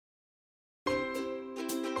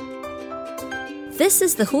This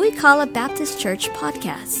is the Huikala Baptist Church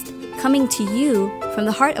podcast, coming to you from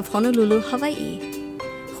the heart of Honolulu, Hawaii.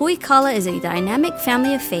 Huikala is a dynamic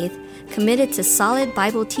family of faith committed to solid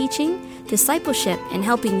Bible teaching, discipleship, and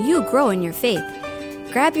helping you grow in your faith.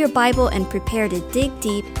 Grab your Bible and prepare to dig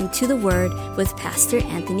deep into the Word with Pastor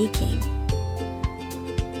Anthony King.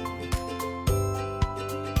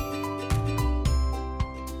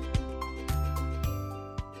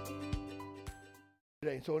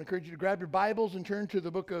 So I encourage you to grab your Bibles and turn to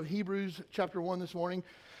the book of Hebrews chapter 1 this morning.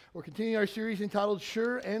 We're continuing our series entitled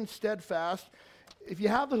Sure and Steadfast. If you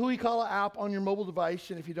have the Huikala app on your mobile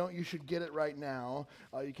device, and if you don't, you should get it right now.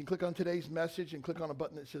 You can click on today's message and click on a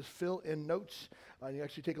button that says Fill in Notes. And you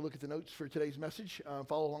actually take a look at the notes for today's message.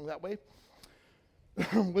 Follow along that way.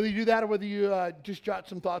 Whether you do that or whether you just jot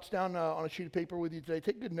some thoughts down on a sheet of paper with you today,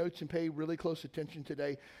 take good notes and pay really close attention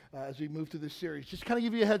today as we move through this series. Just kind of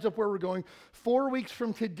give you a heads up where we're going. 4 weeks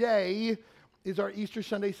from today is our Easter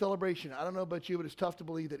Sunday celebration. I don't know about you, but it's tough to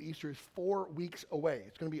believe that Easter is 4 weeks away.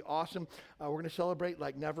 It's going to be awesome. We're going to celebrate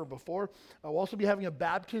like never before. We'll also be having a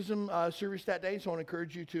baptism service that day, so I want to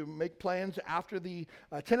encourage you to make plans after the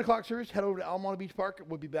 10 o'clock service. Head over to Alamana Beach Park.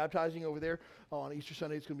 We'll be baptizing over there on Easter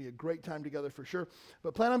Sunday. It's going to be a great time together for sure.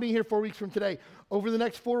 But plan on being here 4 weeks from today. Over the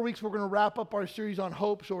next 4 weeks, we're going to wrap up our series on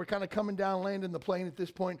hope, so we're kind of coming down, landing the plane at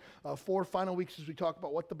this point. 4 final weeks as we talk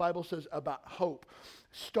about what the Bible says about hope.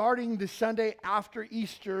 Starting the Sunday after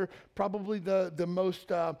Easter, probably the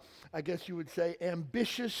most, I guess you would say,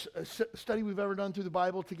 ambitious study we've ever done through the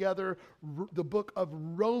Bible together. The book of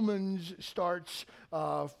Romans starts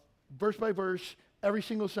verse by verse every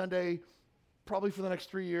single Sunday, probably for the next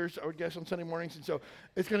 3 years, I would guess, on Sunday mornings. And so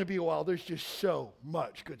it's going to be a while. There's just so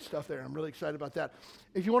much good stuff there. I'm really excited about that.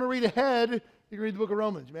 If you want to read ahead, you can read the book of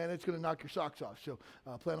Romans. Man, it's going to knock your socks off. So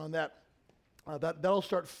plan on that. That'll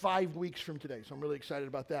start 5 weeks from today, so I'm really excited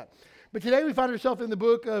about that. But today we find ourselves in the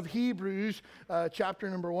book of Hebrews, chapter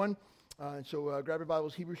number 1. And so grab your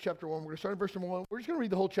Bibles, Hebrews chapter 1. We're going to start in verse number 1. We're just going to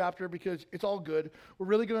read the whole chapter because it's all good. We're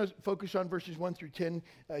really going to focus on verses 1 through 10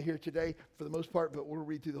 here today for the most part, but we'll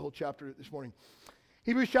read through the whole chapter this morning.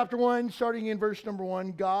 Hebrews chapter 1, starting in verse number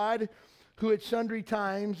 1. God, who at sundry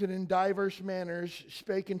times and in diverse manners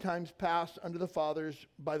spake in times past unto the fathers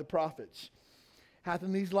by the prophets, hath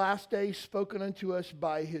in these last days spoken unto us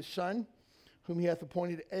by his Son, whom he hath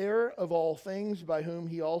appointed heir of all things, by whom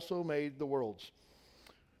he also made the worlds,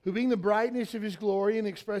 who being the brightness of his glory and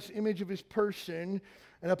express image of his person,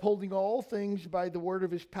 and upholding all things by the word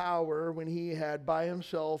of his power, when he had by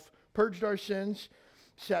himself purged our sins,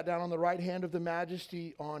 sat down on the right hand of the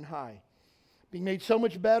majesty on high, being made so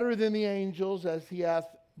much better than the angels, as he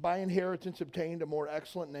hath by inheritance obtained a more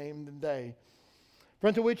excellent name than they. For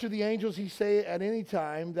unto which of the angels he say at any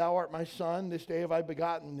time, Thou art my son, this day have I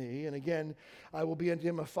begotten thee. And again, I will be unto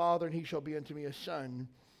him a father, and he shall be unto me a son.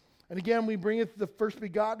 And again, we bringeth the first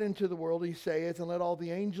begotten into the world, he saith, and let all the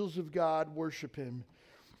angels of God worship him.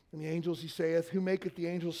 And the angels, he saith, who maketh the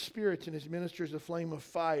angels spirits, and his ministers a flame of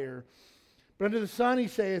fire. But unto the Son he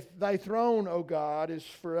saith, Thy throne, O God, is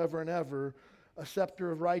forever and ever. A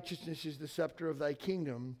scepter of righteousness is the scepter of thy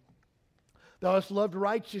kingdom. Thou hast loved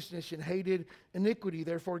righteousness and hated iniquity.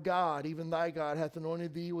 Therefore God, even thy God, hath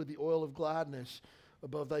anointed thee with the oil of gladness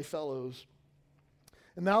above thy fellows.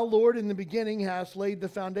 And thou, Lord, in the beginning hast laid the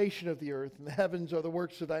foundation of the earth, and the heavens are the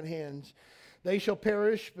works of thine hands. They shall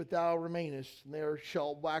perish, but thou remainest, and they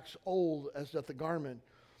shall wax old as doth the garment.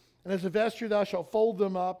 And as a vesture thou shalt fold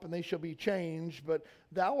them up, and they shall be changed, but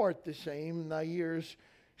thou art the same, and thy years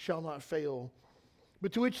shall not fail.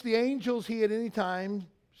 But to which the angels he at any time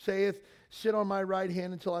saith, Sit on my right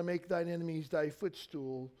hand until I make thine enemies thy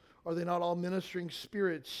footstool. Are they not all ministering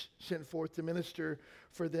spirits sent forth to minister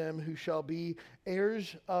for them who shall be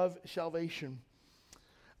heirs of salvation?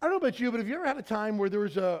 I don't know about you, but have you ever had a time where there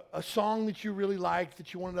was a song that you really liked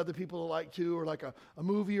that you wanted other people to like too, or like a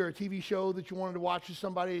movie or a TV show that you wanted to watch with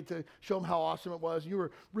somebody to show them how awesome it was? You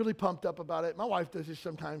were really pumped up about it. My wife does this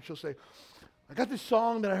sometimes. She'll say, I got this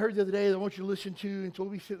song that I heard the other day that I want you to listen to, and so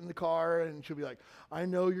we'll be sitting in the car, and she'll be like, I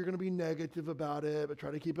know you're going to be negative about it, but try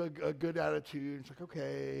to keep a good attitude. And it's like,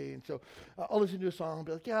 okay. And so I'll listen to a song and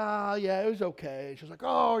be like, yeah, it was okay. She's like,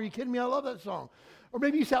 oh, are you kidding me? I love that song. Or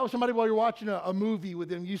maybe you sat with somebody while you're watching a movie with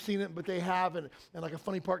them. You've seen it, but they haven't. And like a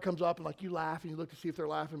funny part comes up, and like you laugh, and you look to see if they're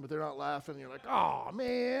laughing, but they're not laughing. And you're like, oh,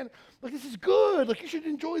 man, like this is good. Like you should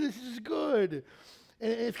enjoy this. This is good.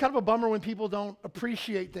 And it's kind of a bummer when people don't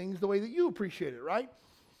appreciate things the way that you appreciate it, right?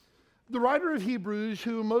 The writer of Hebrews,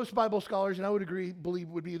 who most Bible scholars, and I would agree, believe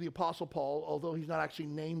would be the Apostle Paul, although he's not actually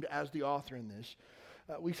named as the author in this,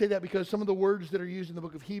 We say that because some of the words that are used in the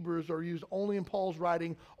book of Hebrews are used only in Paul's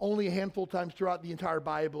writing, only a handful of times throughout the entire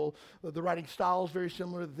Bible. The writing style is very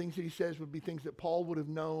similar. The things that he says would be things that Paul would have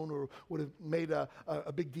known or would have made a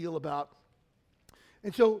big deal about.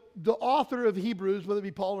 And so the author of Hebrews, whether it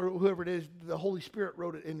be Paul or whoever it is, the Holy Spirit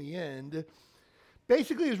wrote it in the end,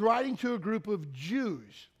 basically is writing to a group of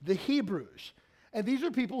Jews, the Hebrews. And these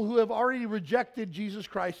are people who have already rejected Jesus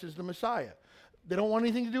Christ as the Messiah. They don't want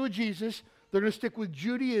anything to do with Jesus. They're going to stick with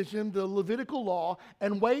Judaism, the Levitical law,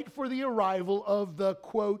 and wait for the arrival of the,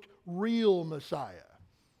 quote, real Messiah.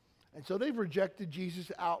 And so they've rejected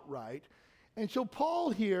Jesus outright. And so Paul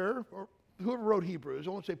here, or whoever wrote Hebrews,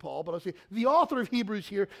 I won't say Paul, but I'll say the author of Hebrews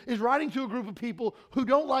here is writing to a group of people who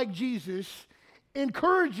don't like Jesus,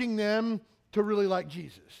 encouraging them to really like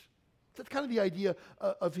Jesus. That's kind of the idea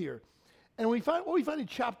of here. And what we find in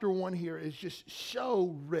chapter 1 here is just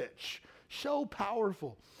so rich, so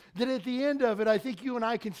powerful, that at the end of it, I think you and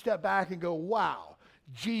I can step back and go, wow,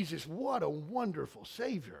 Jesus, what a wonderful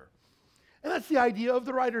Savior. And that's the idea of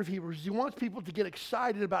the writer of Hebrews. He wants people to get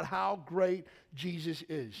excited about how great Jesus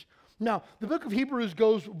is. Now, the book of Hebrews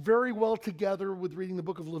goes very well together with reading the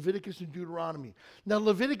book of Leviticus and Deuteronomy. Now,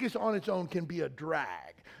 Leviticus on its own can be a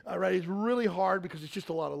drag, right? It's really hard because it's just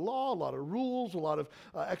a lot of law, a lot of rules, a lot of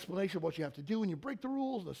explanation of what you have to do when you break the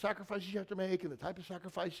rules, and the sacrifices you have to make, and the type of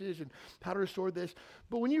sacrifices, and how to restore this.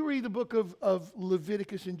 But when you read the book of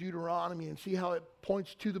Leviticus and Deuteronomy and see how it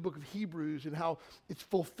points to the book of Hebrews and how it's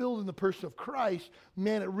fulfilled in the person of Christ,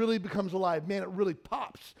 man, it really becomes alive. Man, it really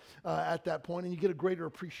pops at that point, and you get a greater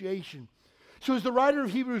appreciation. So as the writer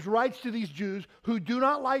of Hebrews writes to these Jews who do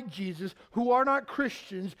not like Jesus, who are not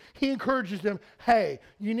Christians, he encourages them, hey,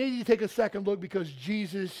 you need to take a second look because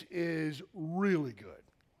Jesus is really good.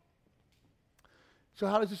 So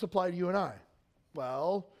how does this apply to you and I?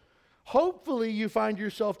 Well, hopefully you find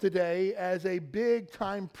yourself today as a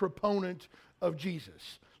big-time proponent of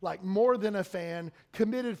Jesus. Like more than a fan,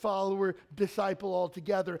 committed follower, disciple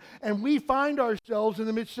altogether. And we find ourselves in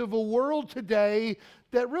the midst of a world today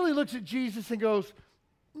that really looks at Jesus and goes,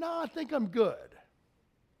 no, I think I'm good.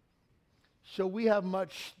 So we have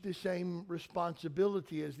much the same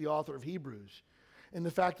responsibility as the author of Hebrews. And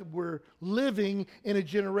the fact that we're living in a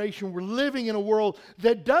generation, we're living in a world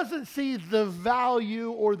that doesn't see the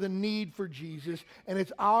value or the need for Jesus. And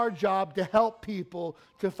it's our job to help people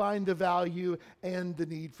to find the value and the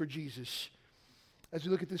need for Jesus. As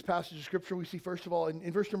we look at this passage of Scripture, we see, first of all,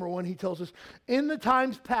 in verse number 1, he tells us, in the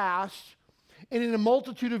times past, and in a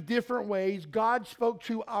multitude of different ways, God spoke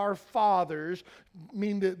to our fathers,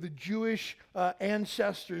 meaning the Jewish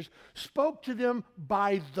ancestors, spoke to them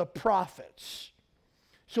by the prophets.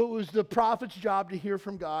 So it was the prophet's job to hear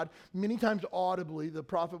from God. Many times audibly, the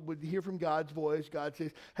prophet would hear from God's voice. God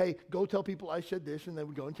says, hey, go tell people I said this, and they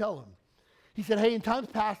would go and tell him. He said, hey, in times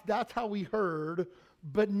past, that's how we heard.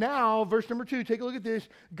 But now, verse number 2, take a look at this.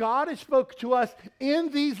 God has spoken to us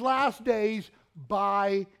in these last days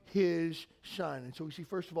by his Son. And so we see,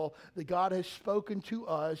 first of all, that God has spoken to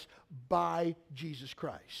us by Jesus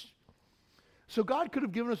Christ. So God could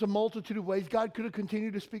have given us a multitude of ways. God could have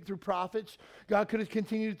continued to speak through prophets. God could have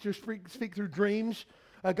continued to speak through dreams.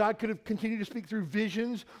 God could have continued to speak through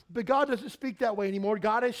visions. But God doesn't speak that way anymore.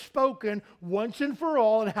 God has spoken once and for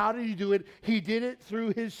all. And how did he do it? He did it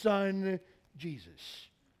through his Son, Jesus.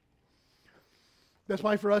 That's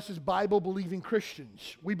why for us as Bible-believing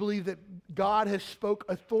Christians, we believe that God has spoke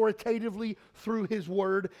authoritatively through his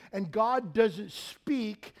word, and God doesn't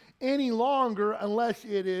speak any longer unless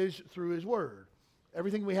it is through his word.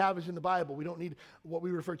 Everything we have is in the Bible. We don't need what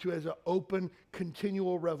we refer to as an open,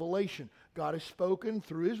 continual revelation. God has spoken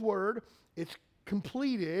through his word. It's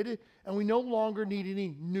completed, and we no longer need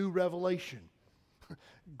any new revelation.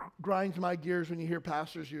 Grinds my gears when you hear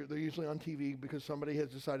pastors, they're usually on TV because somebody has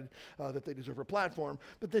decided that they deserve a platform,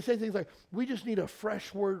 but they say things like, we just need a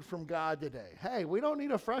fresh word from God today. Hey, we don't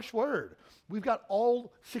need a fresh word. We've got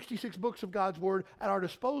all 66 books of God's word at our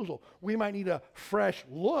disposal. We might need a fresh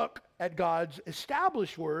look at God's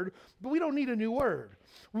established word, but we don't need a new word.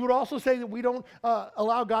 We would also say that we don't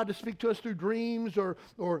allow God to speak to us through dreams or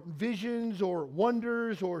visions or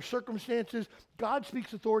wonders or circumstances. God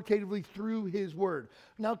speaks authoritatively through his word.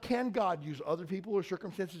 Now, can God use other people or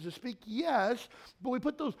circumstances to speak? Yes, but we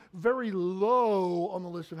put those very low on the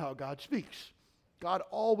list of how God speaks. God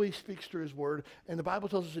always speaks through his word, and the Bible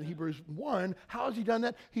tells us in Hebrews 1, how has he done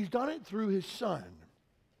that? He's done it through his Son.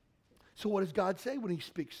 So what does God say when he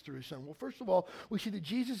speaks through his Son? Well, first of all, we see that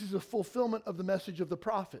Jesus is a fulfillment of the message of the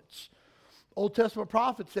prophets. Old Testament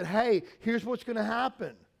prophets said, hey, here's what's going to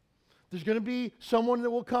happen. There's going to be someone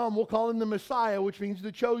that will come. We'll call him the Messiah, which means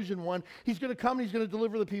the chosen one. He's going to come and he's going to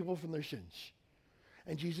deliver the people from their sins.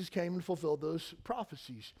 And Jesus came and fulfilled those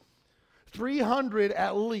prophecies. 300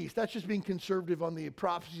 at least, that's just being conservative on the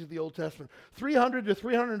prophecies of the Old Testament. 300 to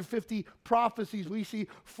 350 prophecies we see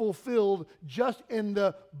fulfilled just in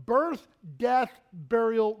the birth, death,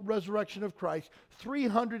 burial, resurrection of Christ.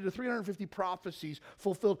 300 to 350 prophecies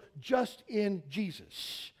fulfilled just in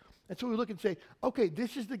Jesus. And so we look and say, okay,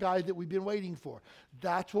 this is the guy that we've been waiting for.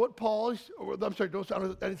 That's what Paul is, I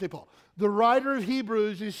didn't say Paul. The writer of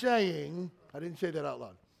Hebrews is saying, I didn't say that out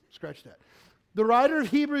loud. Scratch that. The writer of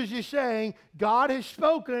Hebrews is saying God has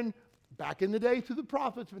spoken back in the day through the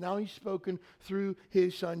prophets, but now he's spoken through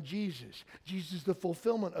his son Jesus. Jesus is the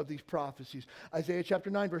fulfillment of these prophecies. Isaiah chapter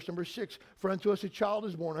 9, verse number 6, for unto us a child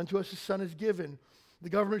is born, unto us a son is given. The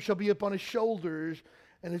government shall be upon his shoulders,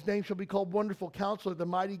 and his name shall be called Wonderful Counselor, the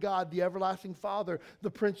Mighty God, the Everlasting Father, the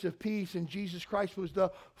Prince of Peace. And Jesus Christ was the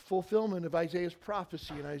fulfillment of Isaiah's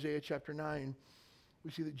prophecy in Isaiah chapter 9.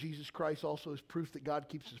 We see that Jesus Christ also is proof that God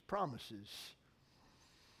keeps his promises.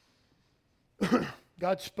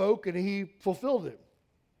 God spoke and he fulfilled it.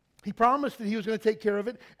 He promised that he was going to take care of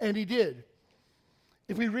it, and he did.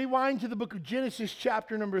 If we rewind to the book of Genesis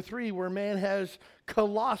chapter number 3, where man has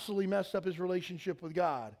colossally messed up his relationship with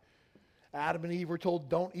God. Adam and Eve were told,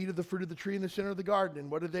 don't eat of the fruit of the tree in the center of the garden.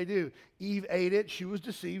 And what did they do? Eve ate it. She was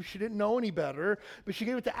deceived. She didn't know any better. But she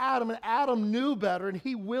gave it to Adam, and Adam knew better, and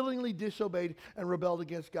he willingly disobeyed and rebelled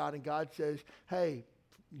against God. And God says, hey,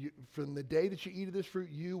 from the day that you eat of this fruit,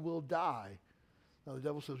 you will die. Now, the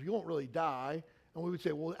devil says, you won't really die. And we would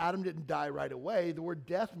say, well, Adam didn't die right away. The word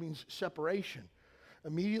death means separation.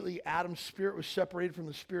 Immediately, Adam's spirit was separated from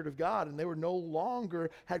the Spirit of God, and they were no longer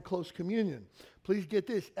had close communion. Please get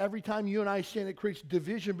this. Every time you and I sin, it creates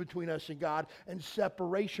division between us and God and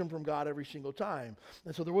separation from God every single time.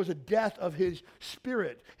 And so there was a death of his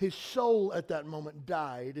spirit. His soul at that moment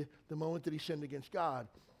died the moment that he sinned against God.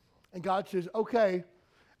 And God says, okay,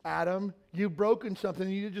 Adam, you've broken something.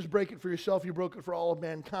 You didn't just break it for yourself. You broke it for all of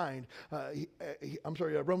mankind.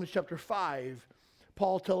 Romans chapter 5.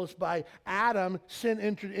 Paul tells us by Adam, sin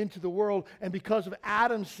entered into the world, and because of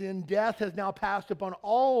Adam's sin, death has now passed upon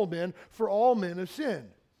all men, for all men have sinned.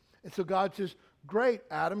 And so God says, great,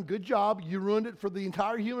 Adam, good job. You ruined it for the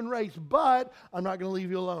entire human race, but I'm not going to leave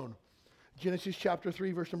you alone. Genesis chapter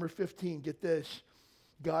 3, verse number 15, get this.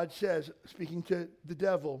 God says, speaking to the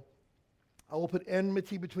devil, I will put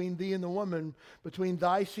enmity between thee and the woman, between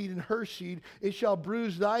thy seed and her seed. It shall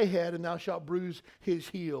bruise thy head, and thou shalt bruise his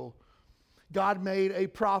heel. God made a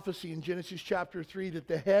prophecy in Genesis chapter 3 that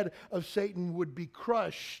the head of Satan would be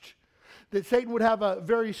crushed, that Satan would have a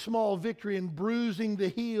very small victory in bruising the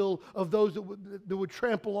heel of those that would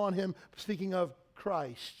trample on him, speaking of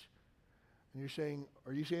Christ. And you're saying,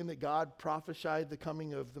 are you saying that God prophesied the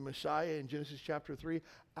coming of the Messiah in Genesis chapter 3?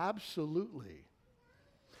 Absolutely.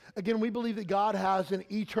 Again, we believe that God has an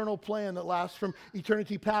eternal plan that lasts from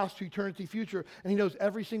eternity past to eternity future, and he knows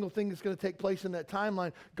every single thing that's going to take place in that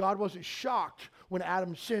timeline. God wasn't shocked when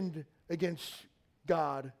Adam sinned against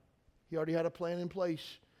God. He already had a plan in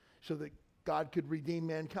place so that God could redeem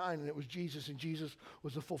mankind, and it was Jesus, and Jesus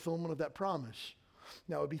was the fulfillment of that promise.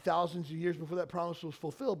 Now, it would be thousands of years before that promise was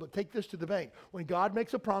fulfilled, but take this to the bank. When God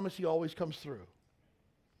makes a promise, he always comes through.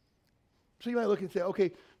 So you might look and say,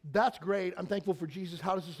 okay, that's great. I'm thankful for Jesus.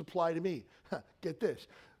 How does this apply to me? Get this.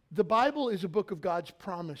 The Bible is a book of God's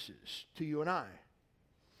promises to you and I.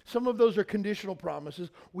 Some of those are conditional promises.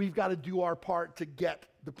 We've got to do our part to get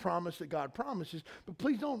the promise that God promises. But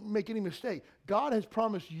please don't make any mistake. God has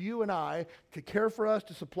promised you and I to care for us,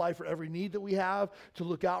 to supply for every need that we have, to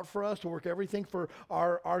look out for us, to work everything for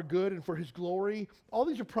our good and for his glory. All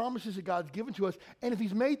these are promises that God's given to us. And if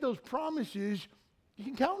he's made those promises, you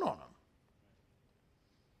can count on them.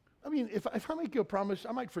 I mean, if I make you a promise,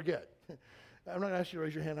 I might forget. I'm not going to ask you to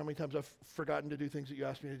raise your hand how many times I've forgotten to do things that you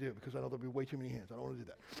asked me to do, because I know there'll be way too many hands. I don't want to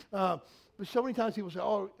do that. But so many times people say,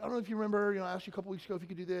 oh, I don't know if you remember, I asked you a couple weeks ago if you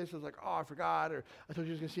could do this. I was like, oh, I forgot. Or I told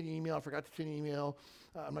you I was going to send you an email. I forgot to send you an email.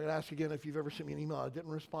 I'm not going to ask you again if you've ever sent me an email. I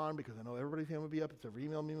didn't respond because I know everybody's hand would be up. It's ever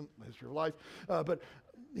emailed me in the history of life. But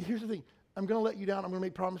here's the thing. I'm going to let you down. I'm going to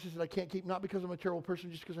make promises that I can't keep, not because I'm a terrible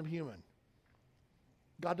person, just because I'm human.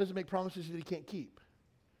 God doesn't make promises that he can't keep,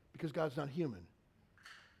 because God's not human.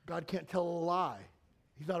 God can't tell a lie.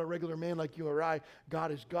 He's not a regular man like you or I.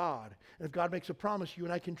 God is God. And if God makes a promise, you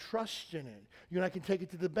and I can trust in it. You and I can take it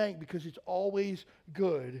to the bank because it's always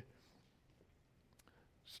good.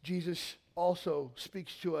 Jesus also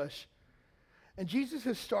speaks to us. And Jesus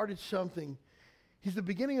has started something. He's the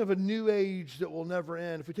beginning of a new age that will never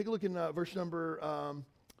end. If we take a look in verse number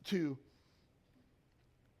 2,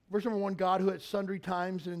 Verse number 1, God, who at sundry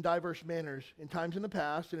times and in diverse manners, in times in the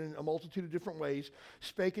past and in a multitude of different ways,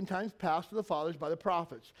 spake in times past to the fathers by the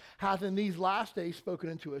prophets, hath in these last days spoken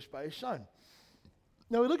unto us by his Son.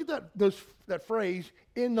 Now we look at that phrase,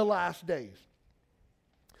 in the last days.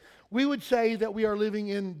 We would say that we are living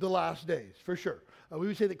in the last days, for sure. We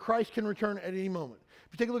would say that Christ can return at any moment.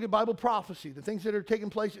 If you take a look at Bible prophecy, the things that are taking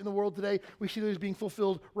place in the world today, we see those being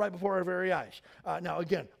fulfilled right before our very eyes. Now,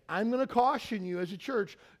 again, I'm going to caution you as a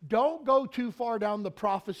church, don't go too far down the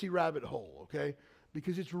prophecy rabbit hole, okay?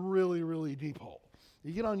 Because it's really, really deep hole.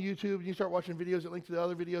 You get on YouTube and you start watching videos that link to the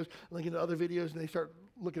other videos, linking to other videos, and they start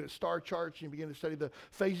looking at star charts, and you begin to study the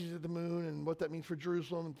phases of the moon and what that means for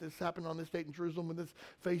Jerusalem. And this happened on this date in Jerusalem with this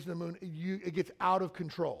phase of the moon. It gets out of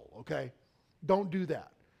control, okay? Don't do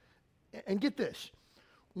that. And get this.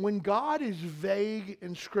 When God is vague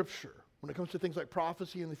in Scripture, when it comes to things like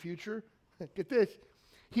prophecy in the future, get this,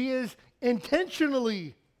 he is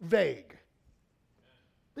intentionally vague.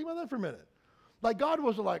 Think about that for a minute. Like God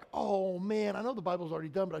wasn't like, oh man, I know the Bible's already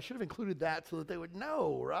done, but I should have included that so that they would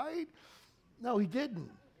know, right? No, he didn't.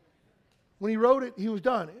 When he wrote it, he was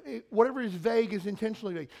done. Whatever is vague is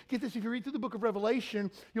intentionally vague. Get this, if you read through the book of Revelation,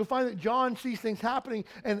 you'll find that John sees things happening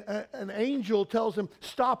and an angel tells him,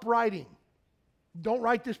 stop writing. Don't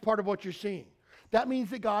write this part of what you're seeing. That means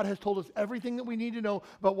that God has told us everything that we need to know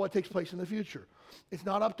about what takes place in the future. It's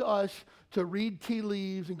not up to us to read tea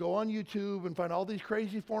leaves and go on YouTube and find all these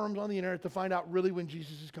crazy forums on the internet to find out really when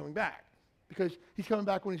Jesus is coming back. Because he's coming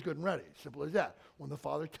back when he's good and ready. Simple as that. When the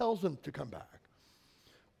Father tells him to come back.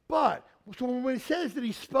 But, so when it says that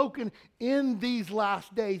he's spoken in these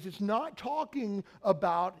last days, it's not talking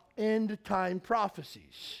about end time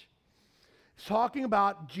prophecies. It's talking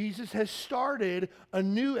about Jesus has started a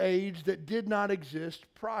new age that did not exist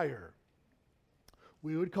prior.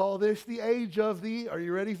 We would call this the age of are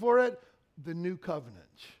you ready for it? The New Covenant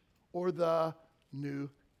or the New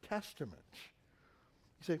Testament.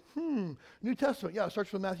 You say, New Testament. Yeah, it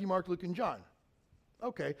starts with Matthew, Mark, Luke, and John.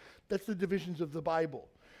 Okay, that's the divisions of the Bible.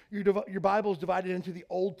 Your Bible is divided into the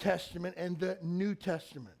Old Testament and the New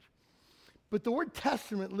Testament. But the word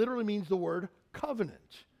testament literally means the word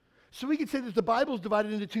covenant. So we could say that the Bible is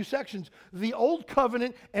divided into two sections, the Old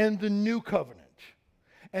Covenant and the New Covenant.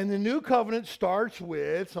 And the New Covenant starts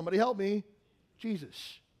with, somebody help me,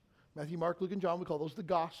 Jesus. Matthew, Mark, Luke, and John, we call those the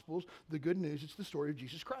Gospels. The good news, it's the story of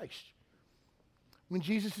Jesus Christ. When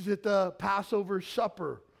Jesus is at the Passover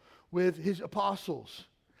supper with his apostles,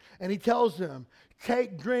 and he tells them,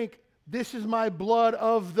 take, drink, this is my blood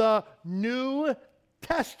of the New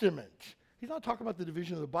Testament. He's not talking about the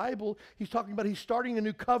division of the Bible. He's talking about he's starting a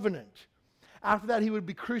new covenant. After that, he would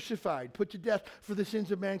be crucified, put to death for the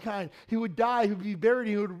sins of mankind. He would die, he would be buried,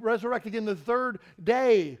 he would resurrect again the third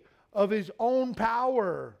day of his own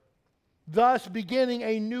power, thus beginning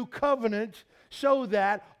a new covenant so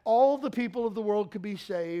that all the people of the world could be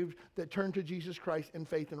saved that turn to Jesus Christ in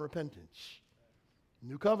faith and repentance.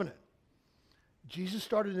 New covenant. Jesus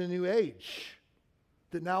started a new age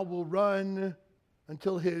that now will run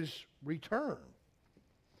until his return.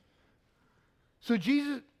 So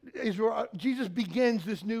Jesus begins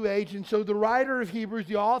this new age, and so the writer of Hebrews,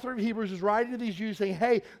 the author of Hebrews, is writing to these Jews saying,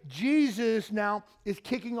 hey, Jesus now is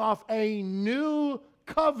kicking off a new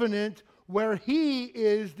covenant where he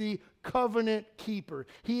is the covenant keeper.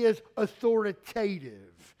 He is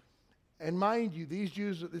authoritative. And mind you, these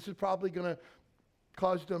Jews, this is probably going to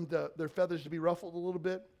cause them their feathers to be ruffled a little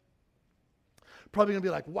bit. Probably going to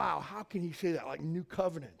be like, wow, how can he say that? Like new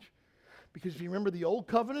covenant. Because if you remember the old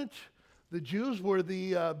covenant, the Jews were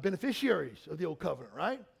the beneficiaries of the old covenant,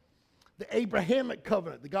 right? The Abrahamic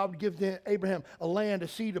covenant, that God would give to Abraham a land, a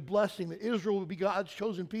seed, a blessing, that Israel would be God's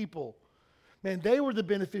chosen people. Man, they were the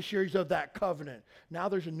beneficiaries of that covenant. Now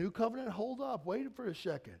there's a new covenant? Hold up, wait for a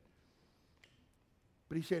second.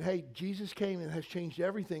 But he said, hey, Jesus came and has changed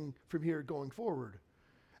everything from here going forward.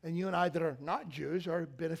 And you and I that are not Jews are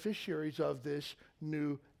beneficiaries of this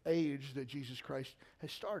new age that Jesus Christ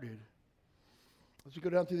has started. As we go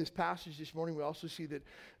down through this passage this morning, we also see that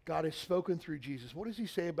God has spoken through Jesus. What does he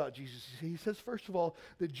say about Jesus? He says, first of all,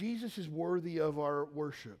 that Jesus is worthy of our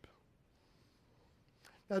worship.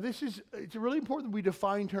 Now, it's really important that we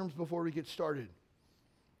define terms before we get started.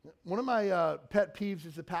 One of my pet peeves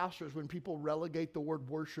as a pastor is when people relegate the word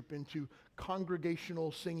worship into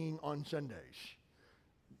congregational singing on Sundays.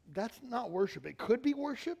 That's not worship. It could be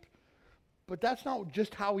worship, but that's not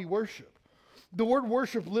just how we worship. The word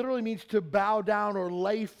worship literally means to bow down or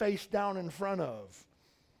lay face down in front of.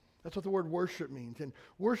 That's what the word worship means. And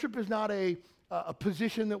worship is not a a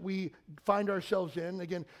position that we find ourselves in.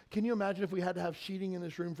 Again, can you imagine if we had to have seating in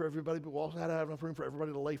this room for everybody, but we also had to have enough room for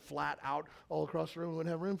everybody to lay flat out all across the room? We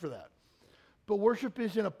wouldn't have room for that. But worship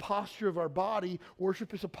isn't a posture of our body.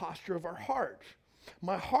 Worship is a posture of our heart.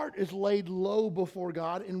 My heart is laid low before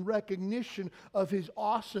God in recognition of His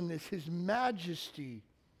awesomeness, His majesty,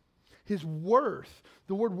 His worth.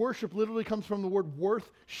 The word worship literally comes from the word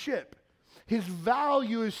worth-ship. His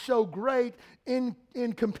value is so great in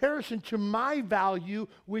comparison to my value,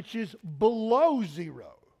 which is below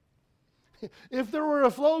zero. If there were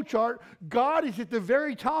a flow chart, God is at the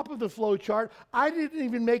very top of the flow chart. I didn't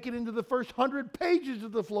even make it into the first 100 pages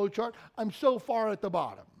of the flow chart. I'm so far at the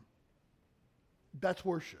bottom. That's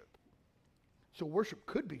worship. So worship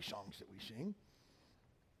could be songs that we sing.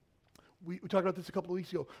 We talked about this a couple of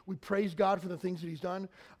weeks ago. We praise God for the things that He's done.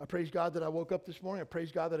 I praise God that I woke up this morning. I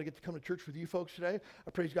praise God that I get to come to church with you folks today.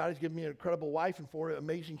 I praise God He's given me an incredible wife and 4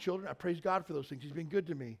 amazing children. I praise God for those things. He's been good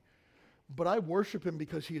to me. But I worship Him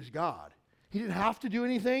because He is God. He didn't have to do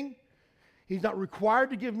anything. He's not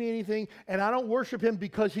required to give me anything. And I don't worship Him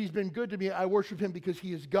because He's been good to me. I worship Him because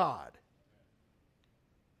He is God.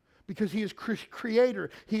 Because He is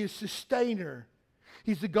creator. He is sustainer.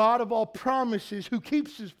 He's the God of all promises who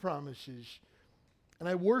keeps His promises. And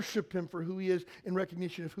I worship Him for who He is in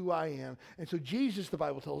recognition of who I am. And so Jesus, the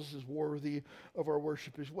Bible tells us, is worthy of our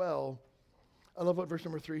worship as well. I love what verse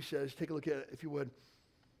number 3 says. Take a look at it, if you would.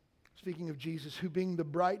 Speaking of Jesus, who being the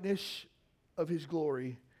brightness of His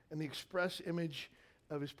glory and the express image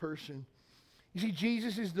of His person. You see,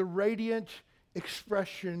 Jesus is the radiant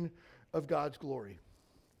expression of God's glory.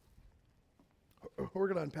 We're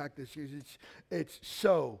going to unpack this. It's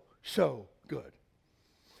so good.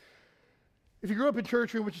 If you grew up in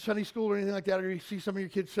church or went to Sunday school or anything like that, or you see some of your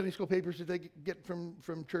kids' Sunday school papers that they get from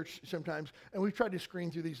church sometimes, and we've tried to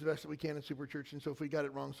screen through these the best that we can in Super Church, and so if we got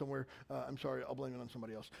it wrong somewhere, I'm sorry, I'll blame it on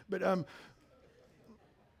somebody else. But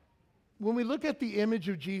when we look at the image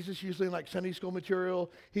of Jesus, usually in like Sunday school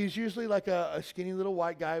material, he's usually like a skinny little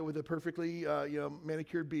white guy with a perfectly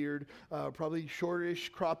manicured beard, probably shortish,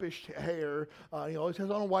 croppish hair. He always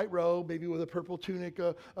has on a white robe, maybe with a purple tunic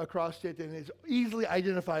across it, and it's easily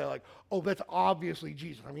identified like, oh, that's obviously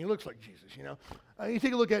Jesus. I mean, he looks like Jesus, you know. You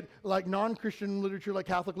take a look at like non-Christian literature, like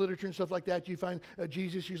Catholic literature and stuff like that, you find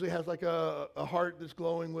Jesus usually has like a heart that's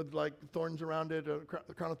glowing with like thorns around it, a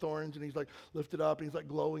crown of thorns, and he's like lifted up, and he's like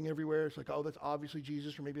glowing everywhere. It's like, oh, that's obviously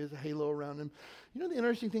Jesus, or maybe there's a halo around him. You know, the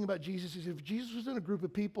interesting thing about Jesus is if Jesus was in a group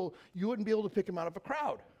of people, you wouldn't be able to pick him out of a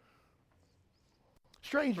crowd.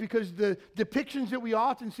 Strange, because the depictions that we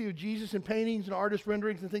often see of Jesus in paintings and artist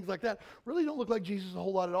renderings and things like that really don't look like Jesus a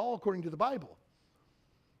whole lot at all according to the Bible.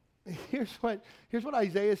 Here's what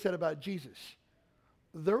Isaiah said about Jesus.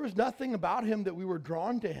 There was nothing about him that we were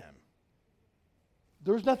drawn to him.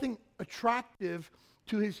 There was nothing attractive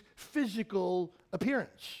to his physical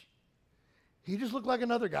appearance. He just looked like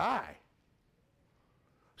another guy.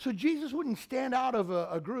 So Jesus wouldn't stand out of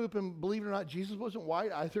a group, and believe it or not, Jesus wasn't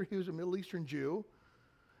white either. He was a Middle Eastern Jew.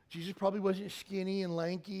 Jesus probably wasn't skinny and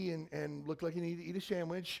lanky and looked like he needed to eat a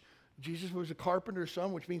sandwich. Jesus was a carpenter's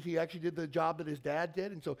son, which means he actually did the job that his dad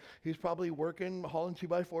did. And so he was probably working, hauling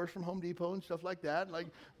 2x4s from Home Depot and stuff like that, like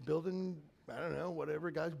building, I don't know, whatever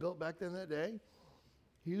guys built back then that day.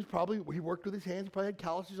 He worked with his hands, probably had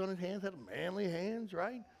calluses on his hands, had manly hands,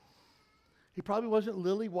 right? He probably wasn't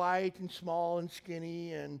lily white and small and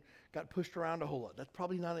skinny and got pushed around a whole lot. That's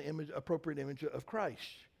probably not an appropriate image of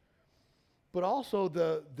Christ. But also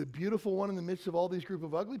the beautiful one in the midst of all these group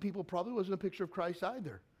of ugly people probably wasn't a picture of Christ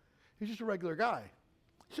either. He's just a regular guy.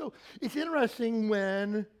 So it's interesting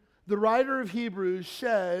when the writer of Hebrews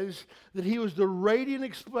says that he was the radiant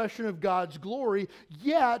expression of God's glory,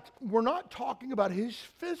 yet we're not talking about his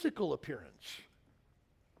physical appearance.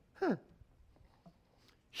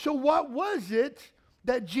 So what was it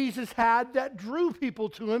that Jesus had that drew people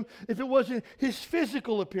to him if it wasn't his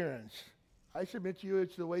physical appearance? I submit to you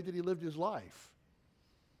it's the way that he lived his life.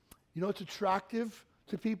 You know what's attractive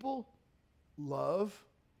to people? Love.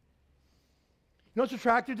 You know what's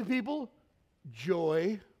attractive to people?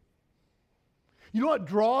 Joy. You know what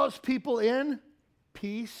draws people in?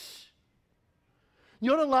 Peace. You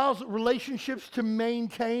know what allows relationships to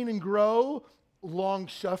maintain and grow?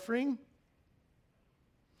 Long-suffering.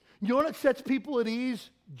 You know what sets people at ease?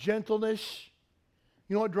 Gentleness.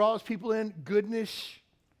 You know what draws people in? Goodness.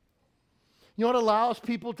 You know what allows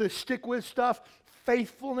people to stick with stuff?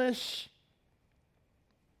 Faithfulness.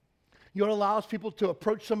 You know what allows people to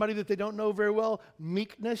approach somebody that they don't know very well?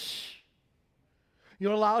 Meekness. You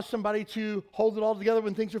know what allows somebody to hold it all together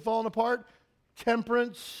when things are falling apart?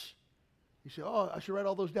 Temperance. You say, oh, I should write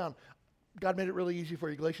all those down. God made it really easy for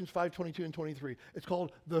you. Galatians 5:22 and 23. It's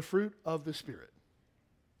called the fruit of the Spirit.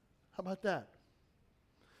 How about that?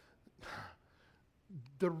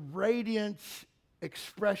 The radiant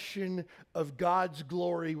expression of God's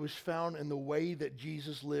glory was found in the way that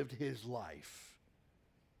Jesus lived his life.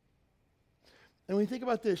 And when you think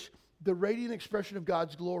about this, the radiant expression of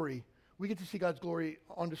God's glory, we get to see God's glory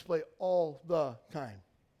on display all the time.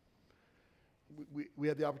 We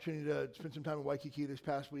had the opportunity to spend some time in Waikiki this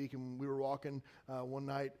past week, and we were walking one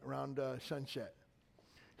night around sunset.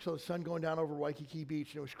 So the sun going down over Waikiki Beach,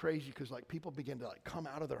 and it was crazy because like people began to like come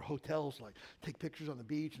out of their hotels, like take pictures on the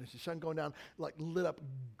beach, and as the sun going down, like lit up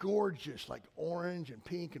gorgeous, like orange and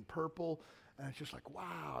pink and purple, and it's just like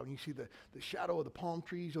wow. And you see the shadow of the palm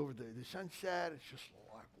trees over the sunset. It's just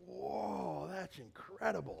like whoa, that's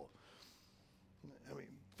incredible. I mean,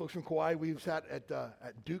 folks from Kauai, we've sat at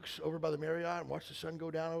Duke's over by the Marriott and watched the sun go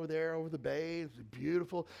down over there, over the bay. It's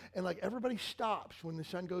beautiful. And like everybody stops when the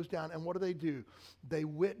sun goes down. And what do? They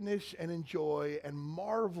witness and enjoy and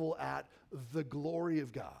marvel at the glory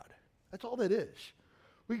of God. That's all that is.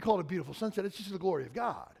 We can call it a beautiful sunset. It's just the glory of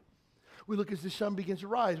God. We look as the sun begins to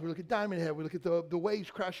rise. We look at Diamond Head. We look at the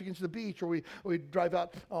waves crash against the beach. Or we drive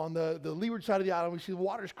out on the leeward side of the island. We see the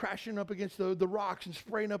waters crashing up against the rocks and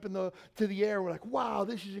spraying up to the air. We're like, wow,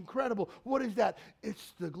 this is incredible. What is that?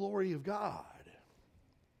 It's the glory of God.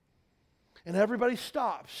 And everybody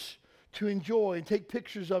stops to enjoy and take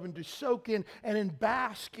pictures of and to soak in and then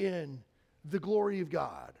bask in the glory of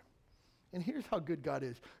God. And here's how good God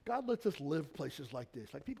is. God lets us live places like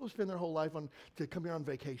this. Like people spend their whole life to come here on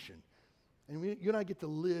vacation. And you and I get to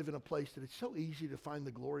live in a place that it's so easy to find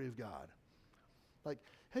the glory of God. Like,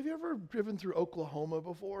 have you ever driven through Oklahoma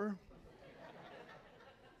before?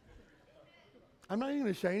 I'm not even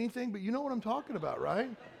going to say anything, but you know what I'm talking about, right?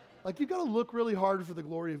 Like, you've got to look really hard for the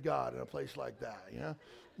glory of God in a place like that, you know?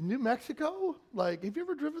 New Mexico? Like, have you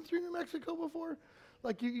ever driven through New Mexico before?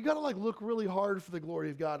 Like, you got to, like, look really hard for the glory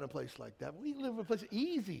of God in a place like that. We live in a place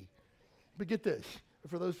easy. But get this.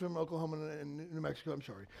 For those from Oklahoma and New Mexico, I'm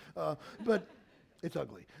sorry. But it's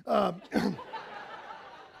ugly.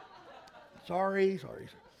 Sorry.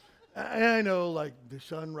 I know, like, the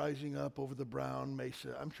sun rising up over the brown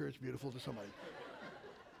mesa. I'm sure it's beautiful to somebody.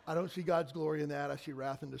 I don't see God's glory in that. I see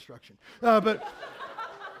wrath and destruction. But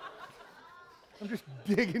I'm just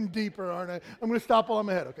digging deeper, aren't I? I'm going to stop while I'm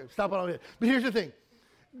ahead. Okay, stop while I'm ahead. But here's the thing.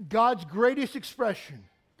 God's greatest expression,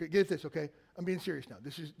 get this, okay? I'm being serious now.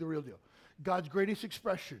 This is the real deal. God's greatest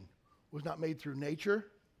expression was not made through nature.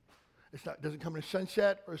 Doesn't come in a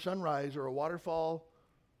sunset or a sunrise or a waterfall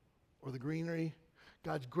or the greenery.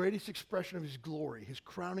 God's greatest expression of his glory, his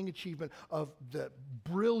crowning achievement of the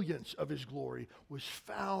brilliance of his glory was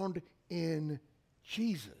found in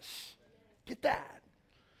Jesus. Get that?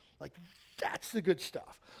 Like, that's the good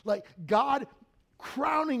stuff. Like, God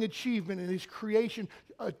crowning achievement in his creation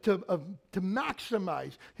to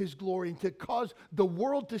maximize his glory and to cause the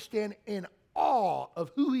world to stand in awe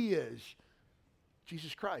of who he is.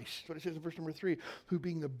 Jesus Christ. That's what it says in verse number 3. Who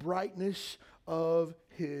being the brightness of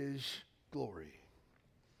his glory.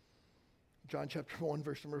 John chapter 1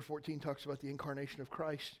 verse number 14 talks about the incarnation of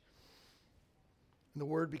Christ. And the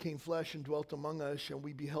Word became flesh and dwelt among us, and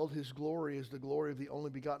we beheld his glory as the glory of the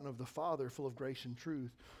only begotten of the Father, full of grace and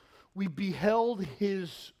truth. We beheld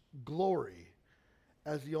his glory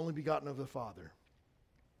as the only begotten of the Father.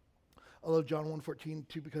 I love John 1:14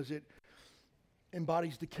 too because it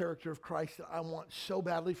embodies the character of Christ that I want so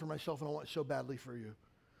badly for myself and I want so badly for you.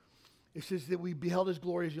 It says that we beheld his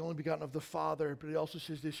glory as the only begotten of the Father, but it also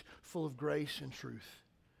says this, full of grace and truth.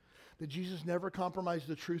 That Jesus never compromised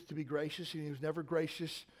the truth to be gracious, and he was never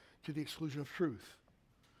gracious to the exclusion of truth.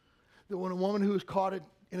 That when a woman who was caught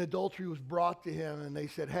in adultery was brought to him and they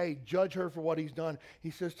said, hey, judge her for what he's done,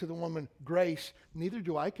 he says to the woman, grace, neither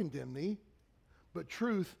do I condemn thee, but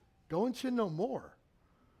truth, go and sin no more.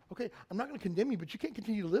 Okay, I'm not going to condemn you, but you can't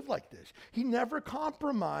continue to live like this. He never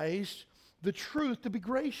compromised the truth to be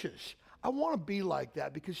gracious. I want to be like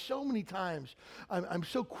that because so many times I'm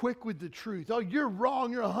so quick with the truth. Oh, you're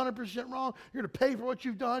wrong. You're 100% wrong. You're going to pay for what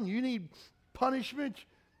you've done. You need punishment.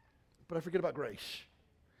 But I forget about grace.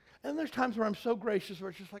 And there's times where I'm so gracious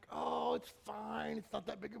where it's just like, oh, it's fine. It's not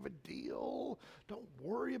that big of a deal. Don't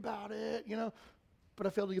worry about it, you know. But I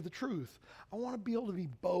fail to give the truth. I want to be able to be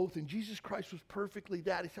both. And Jesus Christ was perfectly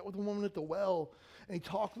that. He sat with a woman at the well, and he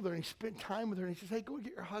talked with her, and he spent time with her. And he says, hey, go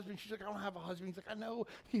get your husband. She's like, I don't have a husband. He's like, I know.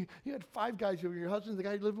 You had 5 guys over your husband. The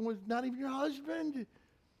guy you're living with is not even your husband.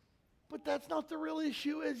 But that's not the real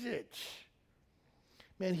issue, is it?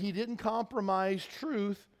 Man, he didn't compromise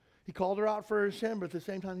truth. He called her out for her sin, but at the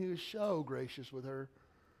same time, he was so gracious with her.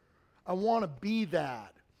 I want to be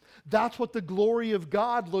that. That's what the glory of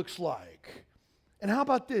God looks like. And how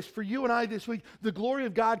about this? For you and I this week, the glory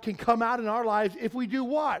of God can come out in our lives if we do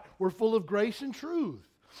what? We're full of grace and truth.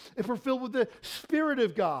 If we're filled with the Spirit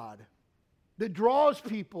of God that draws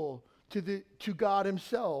people to God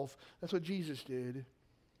himself. That's what Jesus did.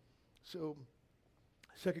 So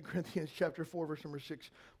 2 Corinthians chapter 4, verse number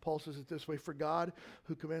 6, Paul says it this way, "For God,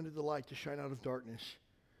 who commanded the light to shine out of darkness,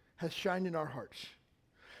 has shined in our hearts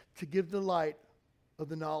to give the light of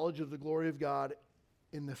the knowledge of the glory of God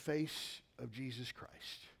in the face of Jesus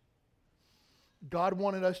Christ." God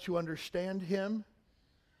wanted us to understand him.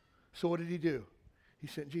 So what did he do? He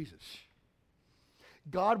sent Jesus.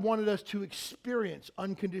 God wanted us to experience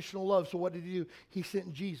unconditional love. So what did he do? He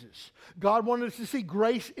sent Jesus. God wanted us to see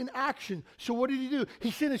grace in action. So what did he do? He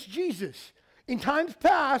sent us Jesus. In times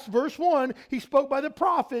past, verse 1, he spoke by the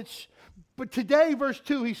prophets. But today, verse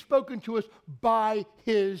 2, he's spoken to us by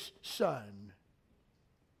his Son.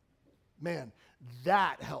 Man,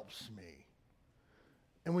 that helps me.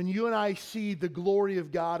 And when you and I see the glory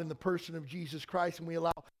of God in the person of Jesus Christ and we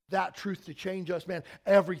allow that truth to change us, man,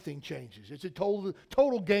 everything changes. It's a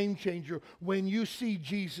total game changer when you see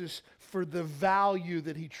Jesus for the value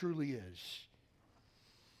that he truly is.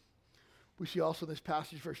 We see also in this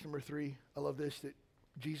passage, verse number 3, I love this, that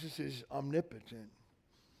Jesus is omnipotent.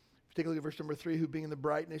 Take a look at verse number 3, who being in the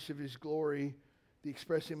brightness of his glory, the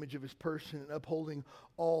express image of his person, and upholding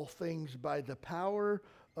all things by the power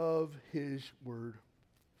of his word.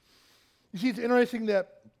 You see, it's interesting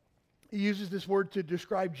that he uses this word to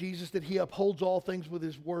describe Jesus, that he upholds all things with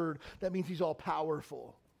his word. That means he's all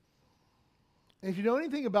powerful. And if you know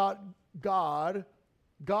anything about God,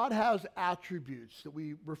 God has attributes that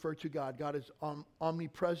we refer to God. God is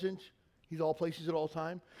omnipresent. He's all places at all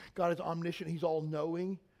time. God is omniscient. He's all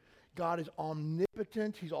knowing. God is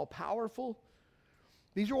omnipotent. He's all powerful.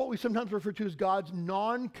 These are what we sometimes refer to as God's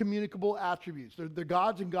non-communicable attributes. They're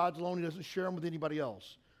God's and God's alone. He doesn't share them with anybody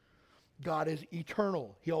else. God is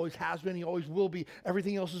eternal. He always has been. He always will be.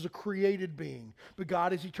 Everything else is a created being. But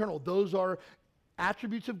God is eternal. Those are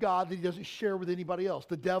attributes of God that he doesn't share with anybody else.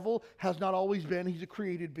 The devil has not always been. He's a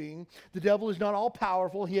created being. The devil is not all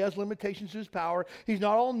powerful. He has limitations to his power. He's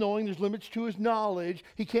not all knowing. There's limits to his knowledge.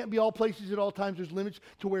 He can't be all places at all times. There's limits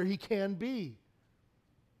to where he can be.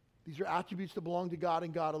 These are attributes that belong to God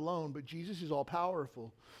and God alone, but Jesus is all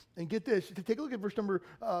powerful. And get this, take a look at verse number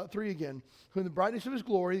 3 again. Who in the brightness of his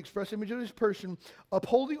glory, the express image of his person,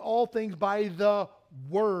 upholding all things by the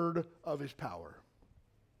word of his power.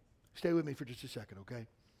 Stay with me for just a second, okay?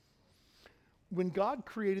 When God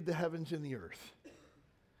created the heavens and the earth,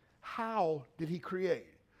 how did he create?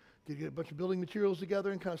 Did he get a bunch of building materials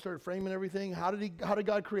together and kind of start framing everything? How did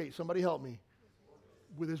God create? Somebody help me.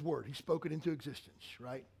 With his word. He spoke it into existence,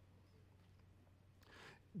 right?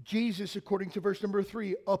 Jesus, according to verse number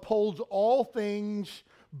 3, upholds all things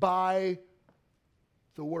by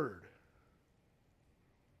the word.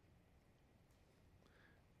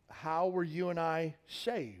 How were you and I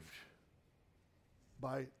saved?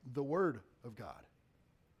 By the word of God.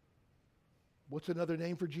 What's another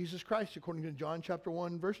name for Jesus Christ, according to John chapter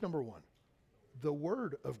 1, verse number 1? The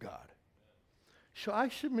word of God. So I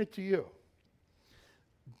submit to you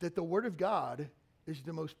that the word of God is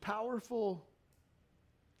the most powerful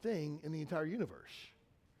thing in the entire universe.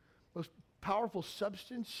 Most powerful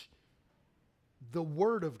substance, the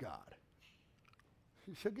word of God.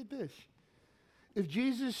 So get this. If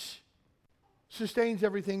Jesus sustains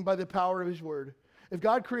everything by the power of his word, if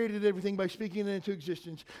God created everything by speaking it into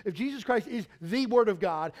existence, if Jesus Christ is the word of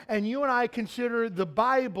God, and you and I consider the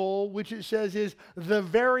Bible, which it says is the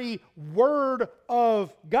very word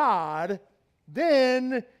of God,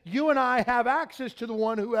 then you and I have access to the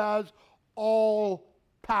one who has all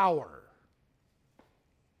power.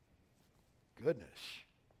 Goodness.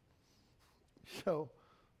 So,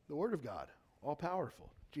 the word of God, all powerful.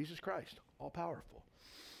 Jesus Christ, all powerful.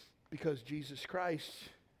 Because Jesus Christ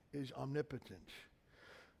is omnipotent.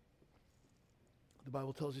 The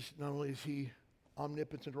Bible tells us not only is he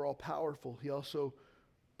omnipotent or all powerful, he also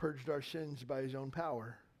purged our sins by his own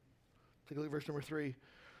power. Take a look at verse number 3.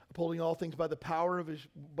 Upholding all things by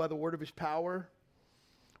the word of his power.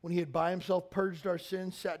 When he had by himself purged our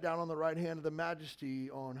sins, sat down on the right hand of the majesty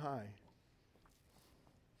on high.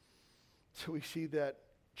 So we see that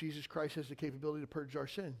Jesus Christ has the capability to purge our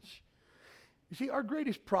sins. You see, our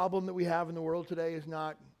greatest problem that we have in the world today is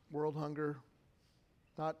not world hunger,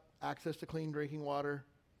 not access to clean drinking water.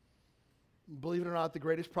 Believe it or not, the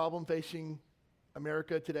greatest problem facing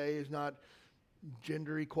America today is not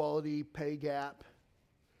gender equality, pay gap.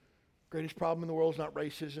 Greatest problem in the world is not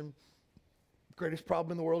racism. Greatest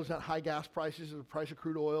problem in the world is not high gas prices or the price of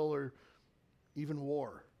crude oil or even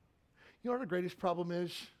war. You know what our greatest problem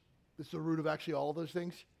is? That's the root of actually all of those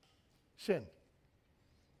things? Sin.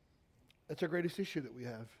 That's our greatest issue that we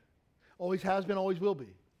have. Always has been, always will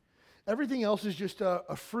be. Everything else is just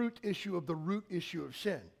a fruit issue of the root issue of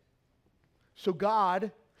sin. So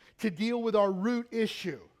God, to deal with our root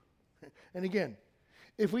issue, and again,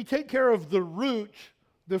 if we take care of the root,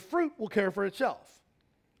 the fruit will care for itself.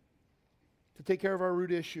 To take care of our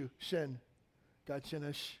root issue, sin, God sent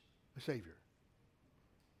us a Savior.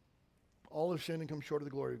 All have sinned and come short of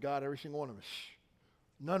the glory of God, every single one of us.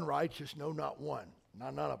 None righteous, no, not one.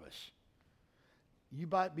 None of us. You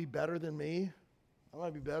might be better than me. I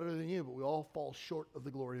might be better than you, but we all fall short of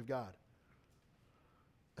the glory of God.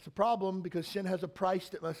 That's a problem because sin has a price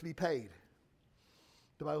that must be paid.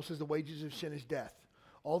 The Bible says the wages of sin is death.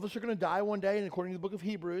 All of us are going to die one day, and according to the book of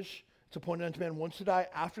Hebrews, it's appointed unto man once to die.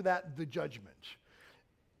 After that, the judgment.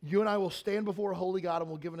 You and I will stand before a holy God and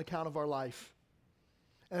will give an account of our life.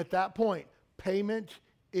 And at that point, payment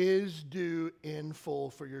is due in full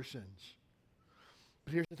for your sins.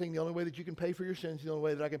 But here's the thing, the only way that you can pay for your sins, the only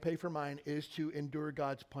way that I can pay for mine, is to endure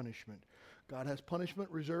God's punishment. God has punishment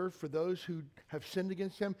reserved for those who have sinned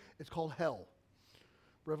against him. It's called hell.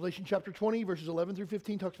 Revelation chapter 20, verses 11 through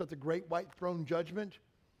 15 talks about the great white throne judgment.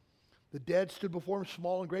 The dead stood before him,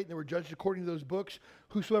 small and great, and they were judged according to those books.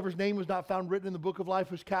 Whosoever's name was not found written in the book of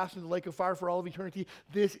life was cast into the lake of fire for all of eternity.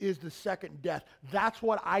 This is the second death. That's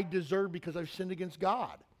what I deserve because I've sinned against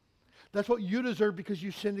God. That's what you deserve because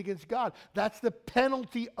you sinned against God. That's the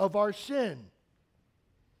penalty of our sin.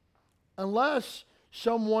 Unless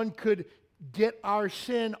someone could get our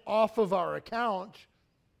sin off of our account,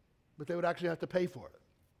 but they would actually have to pay for it.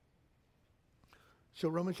 So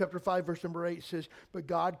Romans chapter 5, verse number 8 says, but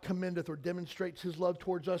God commendeth or demonstrates his love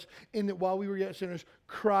towards us in that while we were yet sinners,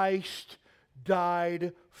 Christ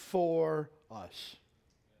died for us.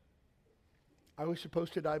 I was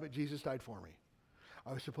supposed to die, but Jesus died for me.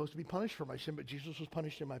 I was supposed to be punished for my sin, but Jesus was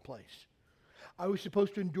punished in my place. I was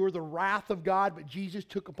supposed to endure the wrath of God, but Jesus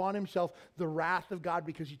took upon himself the wrath of God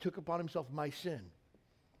because he took upon himself my sin.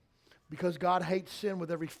 Because God hates sin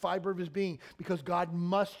with every fiber of his being. Because God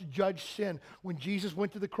must judge sin. When Jesus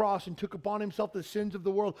went to the cross and took upon himself the sins of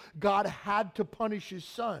the world, God had to punish his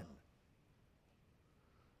son.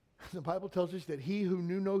 The Bible tells us that he who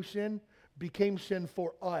knew no sin became sin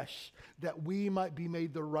for us, that we might be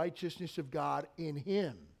made the righteousness of God in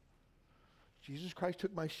him. Jesus Christ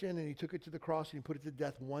took my sin and he took it to the cross and he put it to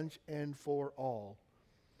death once and for all.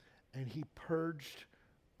 And he purged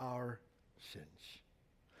our sins.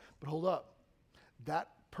 But hold up, that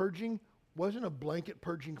purging wasn't a blanket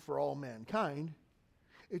purging for all mankind.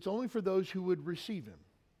 It's only for those who would receive him.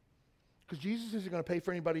 Because Jesus isn't going to pay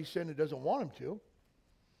for anybody's sin that doesn't want him to.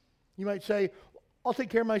 You might say, I'll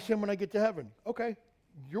take care of my sin when I get to heaven. Okay,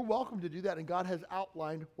 you're welcome to do that, and God has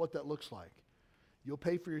outlined what that looks like. You'll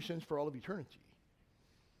pay for your sins for all of eternity.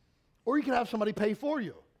 Or you can have somebody pay for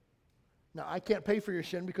you. Now, I can't pay for your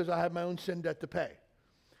sin because I have my own sin debt to pay.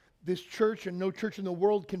 This church and no church in the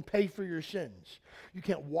world can pay for your sins. You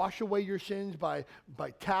can't wash away your sins by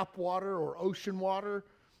tap water or ocean water.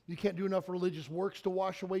 You can't do enough religious works to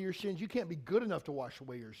wash away your sins. You can't be good enough to wash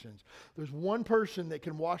away your sins. There's one person that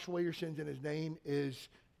can wash away your sins, and his name is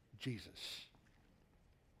Jesus.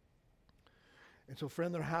 And so,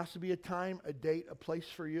 friend, there has to be a time, a date, a place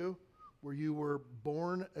for you where you were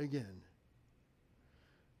born again.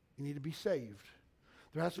 You need to be saved.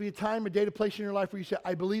 There has to be a time, a date, a place in your life where you say,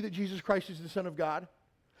 I believe that Jesus Christ is the Son of God.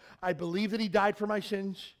 I believe that he died for my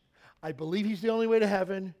sins. I believe he's the only way to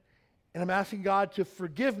heaven. And I'm asking God to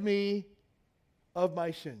forgive me of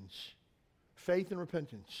my sins. Faith and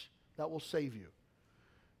repentance. That will save you.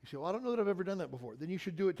 You say, well, I don't know that I've ever done that before. Then you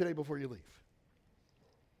should do it today before you leave.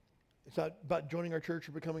 It's not about joining our church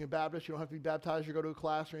or becoming a Baptist. You don't have to be baptized or go to a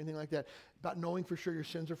class or anything like that. About knowing for sure your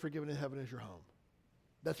sins are forgiven and heaven is your home.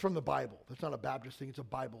 That's from the Bible. That's not a Baptist thing. It's a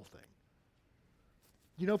Bible thing.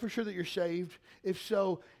 You know for sure that you're saved? If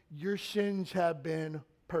so, your sins have been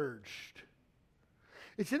purged.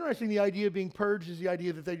 It's interesting, the idea of being purged is the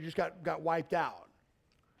idea that they just got wiped out.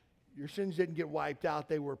 Your sins didn't get wiped out.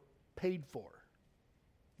 They were paid for.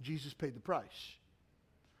 Jesus paid the price.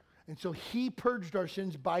 And so he purged our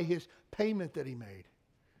sins by his payment that he made.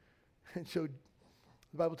 And so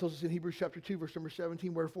the Bible tells us in Hebrews chapter 2, verse number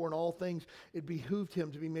 17, wherefore in all things it behooved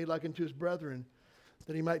him to be made like unto his brethren,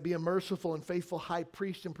 that he might be a merciful and faithful high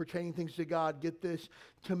priest in pertaining things to God. Get this,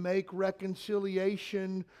 to make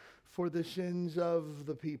reconciliation for the sins of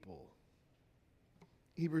the people.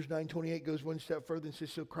 Hebrews 9:28 goes one step further and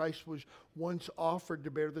says, so Christ was once offered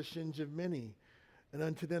to bear the sins of many, and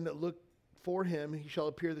unto them that look for him he shall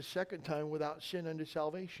appear the second time without sin unto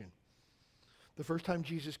salvation. The first time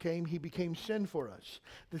Jesus came, he became sin for us.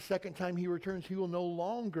 The second time he returns, he will no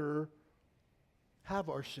longer have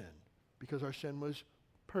our sin because our sin was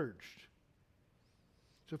purged.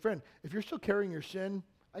 So friend, if you're still carrying your sin,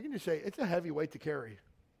 I can just say it's a heavy weight to carry.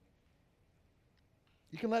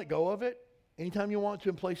 You can let go of it anytime you want to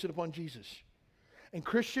and place it upon Jesus. And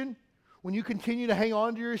Christian, when you continue to hang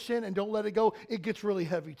on to your sin and don't let it go, it gets really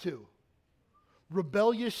heavy too.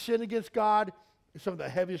 Rebellious sin against God is some of the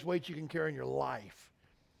heaviest weights you can carry in your life.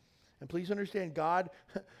 And please understand, God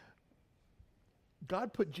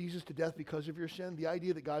put Jesus to death because of your sin. The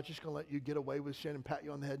idea that God's just going to let you get away with sin and pat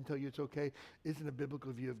you on the head and tell you it's okay isn't a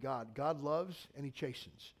biblical view of God. God loves and he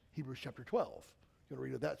chastens. Hebrews chapter 12. You're going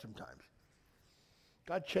to read that sometimes.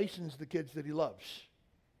 God chastens the kids that he loves.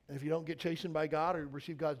 And if you don't get chastened by God or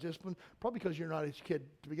receive God's discipline, probably because you're not his kid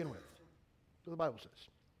to begin with. That's what the Bible says.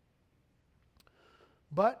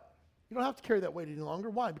 But you don't have to carry that weight any longer.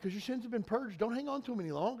 Why? Because your sins have been purged. Don't hang on to them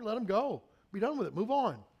any longer. Let them go. Be done with it. Move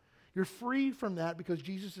on. You're free from that because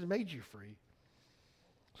Jesus has made you free.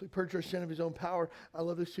 So he purged our sin of his own power. I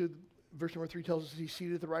love this too. Verse number 3 tells us he's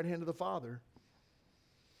seated at the right hand of the Father.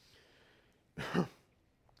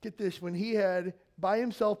 Get this. When he had by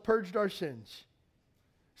himself purged our sins,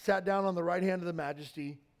 sat down on the right hand of the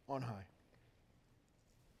Majesty on high.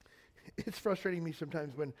 It's frustrating me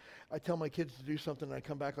sometimes when I tell my kids to do something and I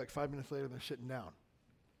come back like 5 minutes later and they're sitting down.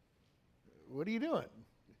 What are you doing?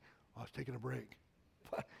 I was taking a break.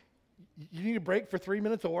 What? You need a break for 3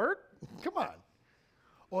 minutes of work? Come on.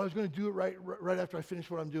 Oh, I was going to do it right after I finish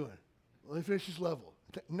what I'm doing. Let me finish this level.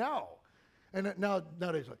 No. And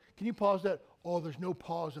nowadays, like, can you pause that? Oh, there's no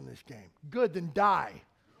pause in this game. Good, then die.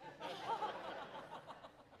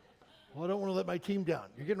 Well, I don't want to let my team down.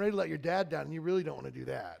 You're getting ready to let your dad down, and you really don't want to do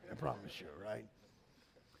that. I promise you, right?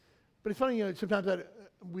 But it's funny, sometimes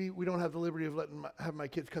we don't have the liberty of have my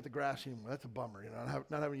kids cut the grass anymore. That's a bummer,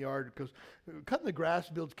 not having a yard, because cutting the grass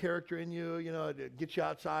builds character in you. It gets you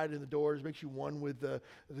outside in the doors, makes you one with the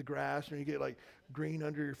grass, and you get like green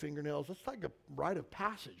under your fingernails. That's like a rite of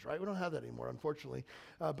passage, right? We don't have that anymore, unfortunately.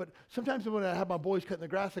 But sometimes when I have my boys cutting the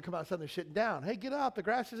grass, I come outside and they're sitting down. Hey, get up! The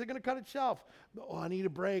grass isn't going to cut itself. Oh, I need a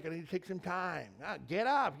break. I need to take some time. Get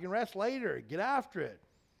up! You can rest later. Get after it.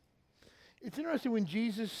 It's interesting when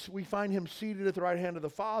Jesus, we find him seated at the right hand of the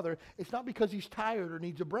Father, it's not because he's tired or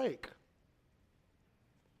needs a break.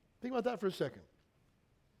 Think about that for a second.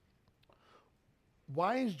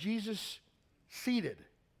 Why is Jesus seated?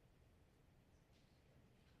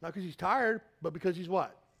 Not because he's tired, but because he's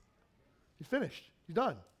what? He's finished. He's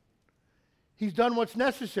done. He's done what's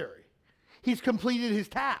necessary. He's completed his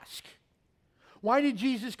task. Why did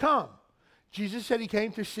Jesus come? Jesus said he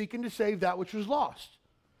came to seek and to save that which was lost.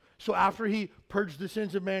 So after he purged the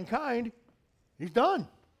sins of mankind, he's done.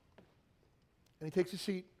 And he takes a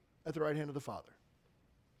seat at the right hand of the Father.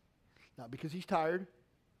 Not because he's tired,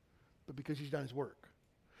 but because he's done his work.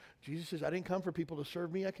 Jesus says, I didn't come for people to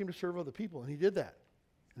serve me. I came to serve other people. And he did that.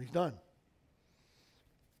 And he's done.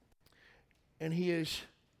 And he is,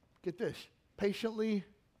 get this, patiently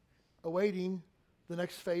awaiting the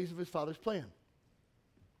next phase of his Father's plan.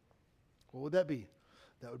 What would that be?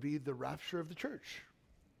 That would be the rapture of the church.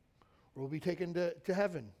 We'll be taken to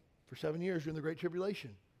heaven for 7 years during the Great Tribulation.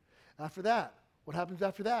 After that, what happens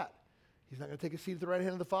after that? He's not going to take a seat at the right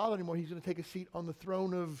hand of the Father anymore. He's going to take a seat on the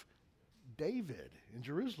throne of David in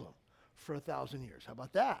Jerusalem for 1,000 years. How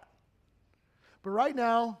about that? But right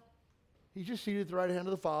now, he's just seated at the right hand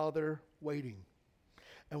of the Father, waiting.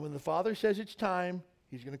 And when the Father says it's time,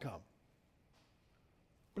 he's going to come.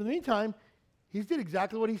 But in the meantime, he's did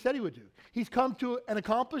exactly what he said he would do. He's come to and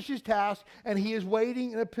accomplished his task, and he is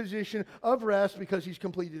waiting in a position of rest because he's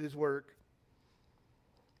completed his work.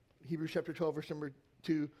 Hebrews chapter 12, verse number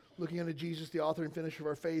 2, looking unto Jesus, the author and finisher of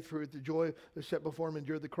our faith, who with the joy that set before him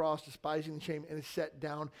endured the cross, despising the shame, and is set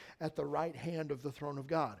down at the right hand of the throne of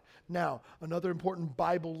God. Now, another important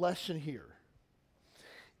Bible lesson here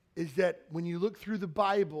is that when you look through the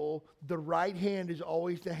Bible, the right hand is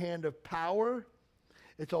always the hand of power.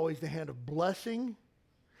 It's always the hand of blessing.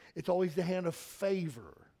 It's always the hand of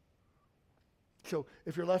favor. So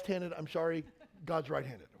if you're left-handed, I'm sorry, God's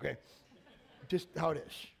right-handed, okay? Just how it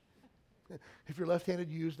is. If you're left-handed,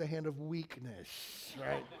 you use the hand of weakness,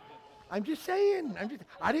 right? I'm just saying.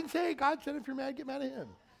 I didn't say it. God said if you're mad, get mad at him.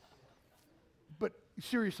 But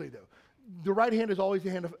seriously, though, the right hand is always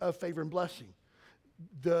the hand of favor and blessing.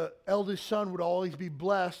 The eldest son would always be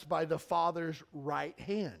blessed by the Father's right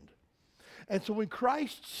hand. And so when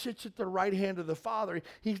Christ sits at the right hand of the Father,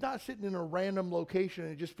 he's not sitting in a random location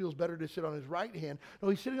and it just feels better to sit on his right hand. No,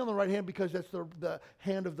 he's sitting on the right hand because that's the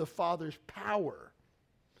hand of the Father's power,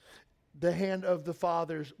 the hand of the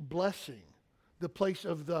Father's blessing, the place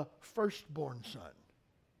of the firstborn son.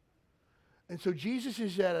 And so Jesus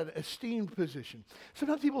is at an esteemed position.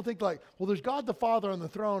 Sometimes people think like, well, there's God the Father on the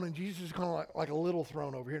throne, and Jesus is kind of like a little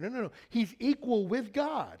throne over here. No. He's equal with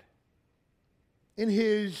God in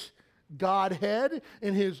his Godhead,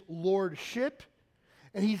 in his lordship.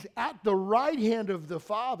 And he's at the right hand of the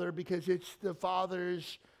Father because it's the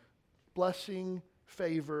Father's blessing,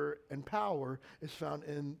 favor, and power is found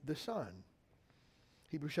in the Son.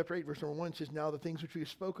 Hebrews chapter 8, verse number 1 says, now the things which we have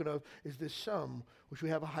spoken of is this sum, which we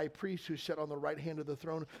have a high priest who is set on the right hand of the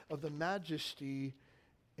throne of the majesty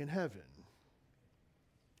in heaven.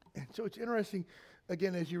 And so it's interesting,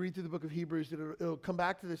 again, as you read through the book of Hebrews, that it'll come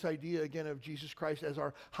back to this idea again of Jesus Christ as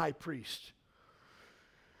our high priest.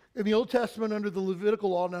 In the Old Testament, under the Levitical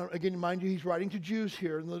law, now again, mind you, he's writing to Jews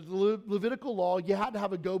here. In the Levitical law, you had to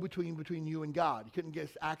have a go-between you and God. You couldn't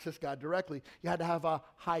access God directly. You had to have a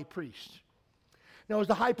high priest. Now, it was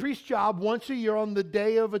the high priest's job once a year on the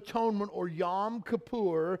Day of Atonement, or Yom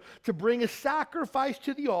Kippur, to bring a sacrifice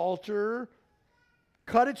to the altar,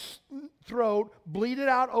 cut its throat, bleed it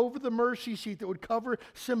out over the mercy seat that would cover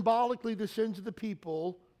symbolically the sins of the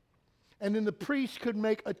people, and then the priest could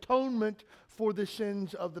make atonement for the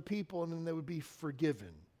sins of the people, and then they would be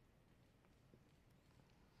forgiven.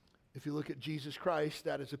 If you look at Jesus Christ,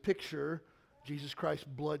 that is a picture. Jesus Christ's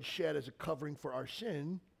blood shed as a covering for our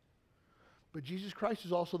sin. But Jesus Christ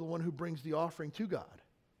is also the one who brings the offering to God.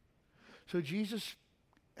 So Jesus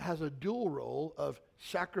has a dual role of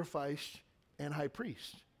sacrifice and high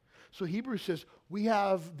priest. So Hebrews says, we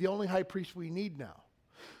have the only high priest we need now.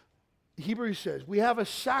 Hebrews says, we have a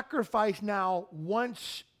sacrifice now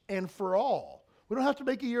once and for all. We don't have to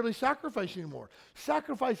make a yearly sacrifice anymore.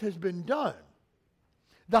 Sacrifice has been done.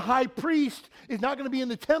 The high priest is not going to be in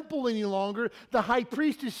the temple any longer. The high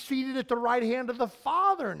priest is seated at the right hand of the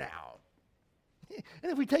Father now.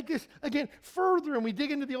 And if we take this, again, further and we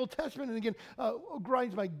dig into the Old Testament, and again,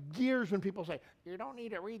 grinds my gears when people say, you don't need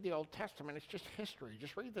to read the Old Testament, it's just history.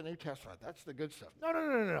 Just read the New Testament. That's the good stuff.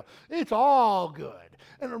 No. It's all good.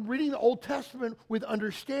 And reading the Old Testament with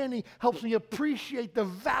understanding helps me appreciate the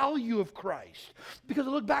value of Christ. Because I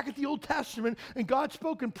look back at the Old Testament, and God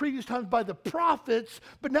spoke in previous times by the prophets,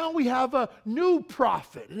 but now we have a new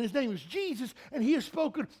prophet, and his name is Jesus, and he has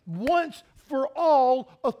spoken once for all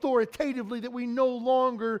authoritatively, that we no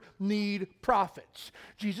longer need prophets.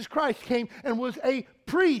 Jesus Christ came and was a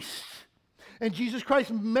priest. And Jesus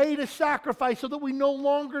Christ made a sacrifice so that we no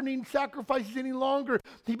longer need sacrifices any longer.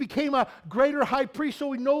 He became a greater high priest, so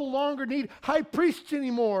we no longer need high priests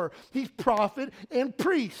anymore. He's prophet and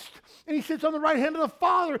priest. And he sits on the right hand of the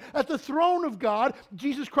Father at the throne of God.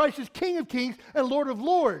 Jesus Christ is King of kings and Lord of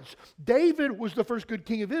lords. David was the first good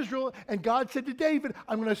king of Israel, and God said to David,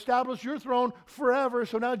 I'm going to establish your throne forever.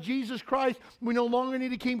 So now Jesus Christ, we no longer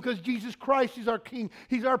need a king because Jesus Christ is our king.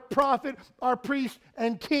 He's our prophet, our priest,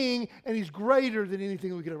 and king, and he's greater than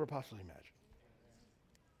anything we could ever possibly imagine.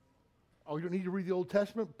 Oh, you don't need to read the Old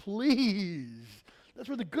Testament? Please. That's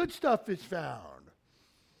where the good stuff is found.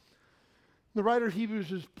 The writer of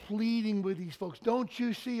Hebrews is pleading with these folks. Don't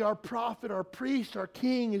you see our prophet, our priest, our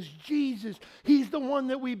king is Jesus. He's the one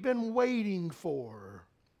that we've been waiting for.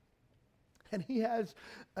 And he has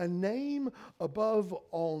a name above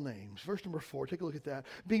all names. Verse number 4, take a look at that.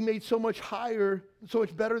 Being made so much higher, so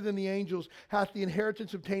much better than the angels, hath the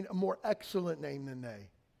inheritance obtained a more excellent name than they.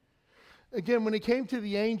 Again, when it came to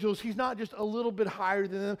the angels, he's not just a little bit higher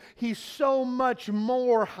than them. He's so much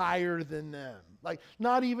more higher than them. Like,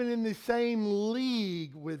 not even in the same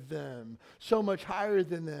league with them. So much higher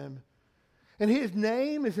than them. And his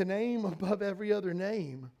name is a name above every other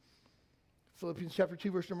name. Philippians chapter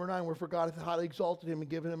 2, verse number 9, wherefore God hath highly exalted him and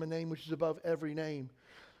given him a name which is above every name.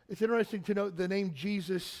 It's interesting to note the name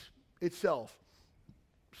Jesus itself.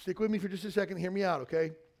 Stick with me for just a second. Hear me out,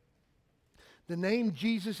 okay? The name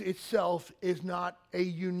Jesus itself is not a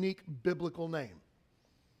unique biblical name.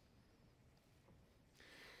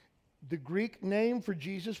 The Greek name for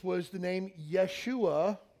Jesus was the name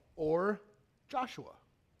Yeshua or Joshua.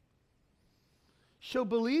 So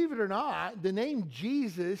believe it or not, the name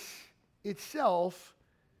Jesus itself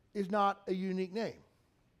is not a unique name.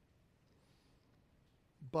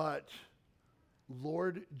 But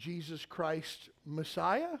Lord Jesus Christ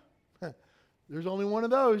Messiah, there's only one of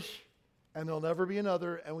those, and there'll never be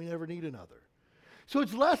another, and we never need another. So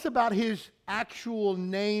it's less about his actual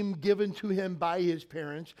name given to him by his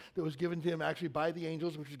parents, that was given to him actually by the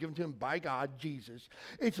angels, which was given to him by God, Jesus.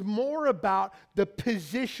 It's more about the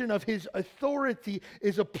position of his authority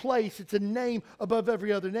is a place, it's a name above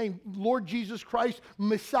every other name. Lord Jesus Christ,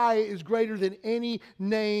 Messiah, is greater than any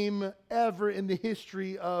name ever in the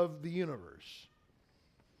history of the universe.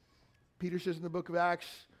 Peter says in the book of Acts,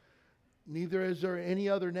 neither is there any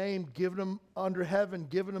other name given under heaven,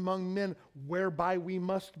 given among men, whereby we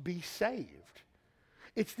must be saved.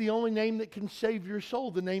 It's the only name that can save your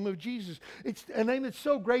soul, the name of Jesus. It's a name that's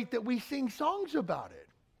so great that we sing songs about it.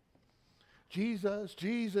 Jesus,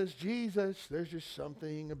 Jesus, Jesus, there's just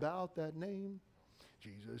something about that name.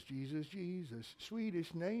 Jesus, Jesus, Jesus,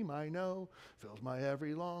 sweetest name I know, fills my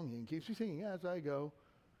every longing, keeps me singing as I go.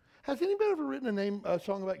 Has anybody ever written a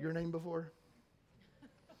song about your name before?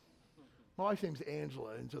 My wife's name's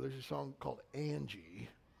Angela, and so there's a song called Angie,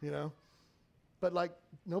 you know? But like,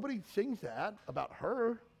 nobody sings that about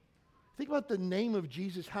her. Think about the name of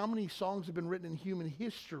Jesus. How many songs have been written in human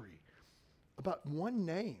history about one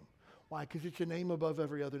name? Why? Because it's a name above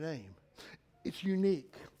every other name. It's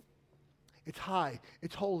unique. It's high.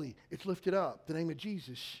 It's holy. It's lifted up. The name of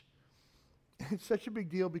Jesus. And it's such a big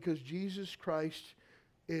deal because Jesus Christ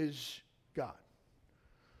is God.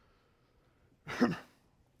 I'm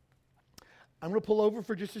going to pull over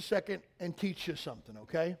for just a second and teach you something,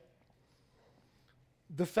 okay?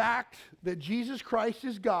 The fact that Jesus Christ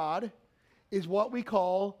is God is what we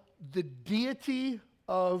call the deity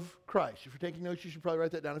of Christ. If you're taking notes, you should probably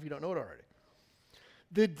write that down if you don't know it already.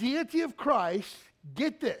 The deity of Christ,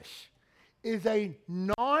 get this, is a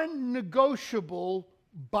non-negotiable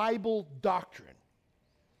Bible doctrine.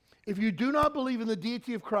 If you do not believe in the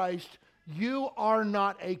deity of Christ, you are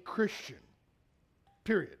not a Christian.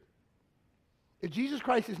 Period. If Jesus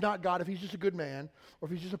Christ is not God, if he's just a good man, or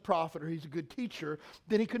if he's just a prophet, or he's a good teacher,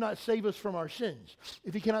 then he could not save us from our sins.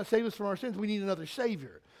 If he cannot save us from our sins, we need another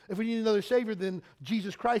Savior. If we need another Savior, then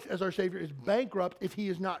Jesus Christ as our Savior is bankrupt if he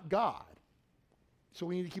is not God. So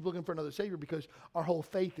we need to keep looking for another Savior because our whole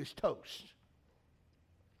faith is toast.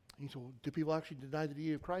 And so do people actually deny the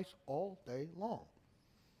deity of Christ? All day long.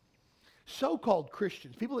 So-called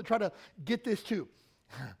Christians, people that try to get this too.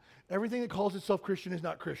 Everything that calls itself Christian is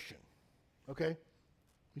not Christian. Okay?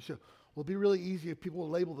 You say, well, it'd be really easy if people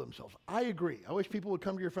would label themselves. I agree. I wish people would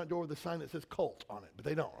come to your front door with a sign that says cult on it, but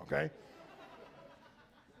they don't, okay?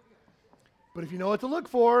 But if you know what to look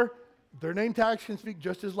for, their name tags can speak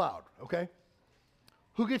just as loud, okay?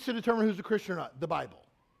 Who gets to determine who's a Christian or not? The Bible.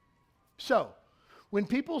 So, when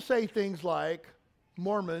people say things like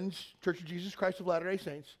Mormons, Church of Jesus Christ of Latter-day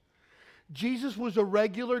Saints, Jesus was a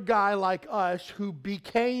regular guy like us who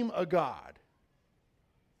became a God.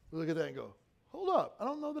 We look at that and go, hold up, I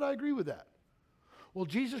don't know that I agree with that. Well,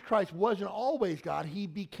 Jesus Christ wasn't always God. He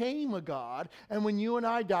became a God. And when you and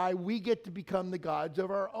I die, we get to become the gods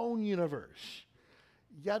of our own universe.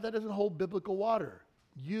 Yeah, that doesn't hold biblical water.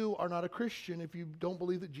 You are not a Christian if you don't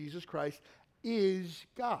believe that Jesus Christ is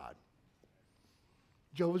God.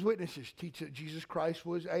 Jehovah's Witnesses teach that Jesus Christ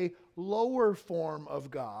was a lower form of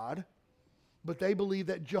God, but they believe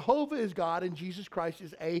that Jehovah is God and Jesus Christ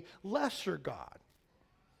is a lesser God.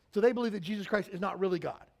 So they believe that Jesus Christ is not really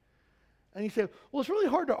God. And you say, well, it's really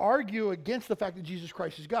hard to argue against the fact that Jesus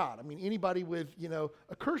Christ is God. I mean, anybody with,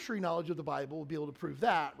 a cursory knowledge of the Bible would be able to prove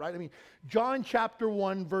that, right? I mean, John chapter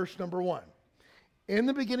 1, verse number 1. In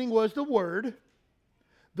the beginning was the Word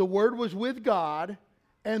was with God,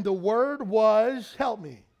 and the Word was, help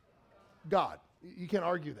me, God. You can't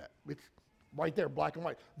argue that. It's right there, black and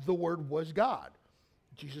white. The Word was God.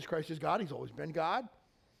 Jesus Christ is God. He's always been God.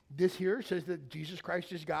 This here says that Jesus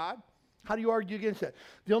Christ is God. How do you argue against that?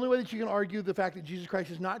 The only way that you can argue the fact that Jesus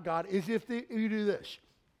Christ is not God is if you do this.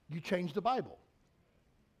 You change the Bible.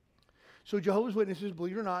 So Jehovah's Witnesses,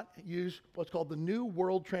 believe it or not, use what's called the New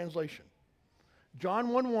World Translation. John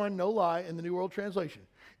 1:1, no lie, in the New World Translation.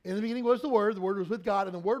 In the beginning was the Word was with God,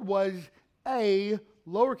 and the Word was a,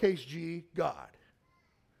 lowercase g, God.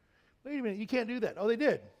 Wait a minute, you can't do that. Oh, they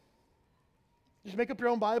did. Just make up your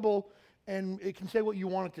own Bible, and it can say what you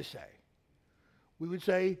want it to say. We would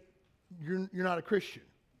say, you're not a Christian.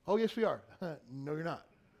 Oh, yes, we are. No, you're not.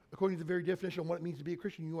 According to the very definition of what it means to be a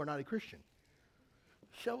Christian, you are not a Christian.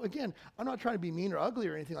 So again, I'm not trying to be mean or ugly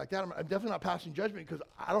or anything like that. I'm definitely not passing judgment because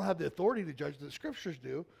I don't have the authority to judge. The Scriptures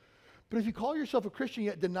do. But if you call yourself a Christian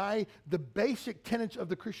yet deny the basic tenets of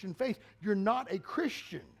the Christian faith, you're not a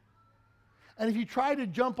Christian. And if you try to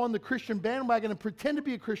jump on the Christian bandwagon and pretend to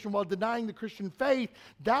be a Christian while denying the Christian faith,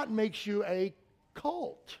 that makes you a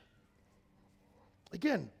cult.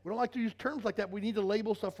 Again, we don't like to use terms like that. We need to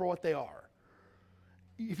label stuff for what they are.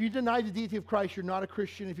 If you deny the deity of Christ, you're not a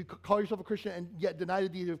Christian. If you call yourself a Christian and yet deny the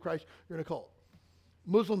deity of Christ, you're in a cult.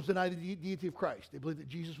 Muslims deny the deity of Christ. They believe that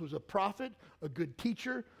Jesus was a prophet, a good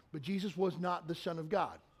teacher, but Jesus was not the Son of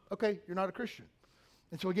God. Okay, you're not a Christian.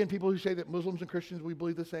 And so again, people who say that Muslims and Christians, we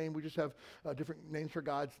believe the same, we just have different names for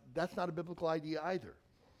gods, that's not a biblical idea either.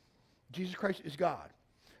 Jesus Christ is God.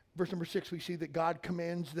 Verse number 6, we see that God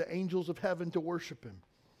commands the angels of heaven to worship him.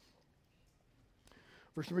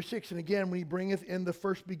 Verse number 6, and again, when he bringeth in the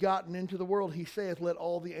first begotten into the world, he saith, let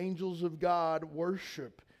all the angels of God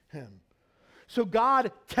worship him. So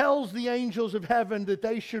God tells the angels of heaven that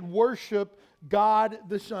they should worship God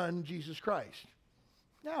the Son, Jesus Christ.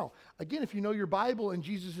 Now, again, if you know your Bible and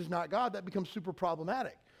Jesus is not God, that becomes super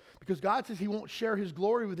problematic. Because God says he won't share his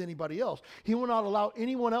glory with anybody else. He will not allow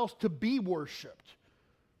anyone else to be worshiped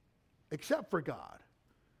except for God.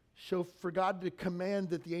 So for God to command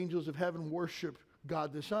that the angels of heaven worship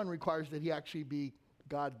God the Son requires that he actually be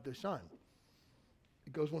God the Son.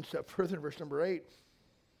 It goes one step further in verse number 8.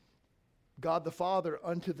 God the Father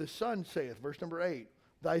unto the Son saith, verse number 8,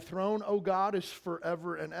 thy throne, O God, is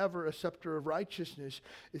forever and ever. A scepter of righteousness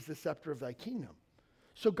is the scepter of thy kingdom.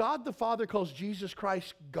 So God the Father calls Jesus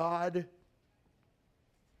Christ God.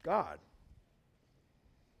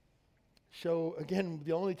 So again,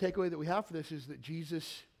 the only takeaway that we have for this is that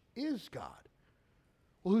Jesus is God.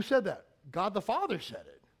 Well, who said that? God the Father said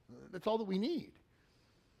it. That's all that we need.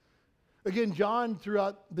 Again, John,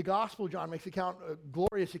 throughout the gospel, John makes a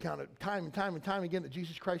glorious account of time and time and time again that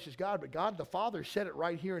Jesus Christ is God. But God the Father said it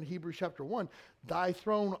right here in Hebrews chapter 1. Thy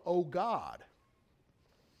throne, O God.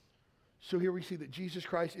 So here we see that Jesus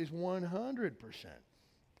Christ is 100%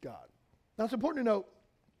 God. Now it's important to note,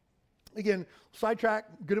 again, sidetrack,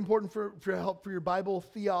 good important for help for your Bible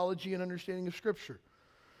theology and understanding of Scripture.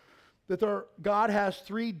 That God has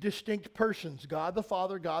three distinct persons. God the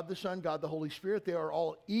Father, God the Son, God the Holy Spirit. They are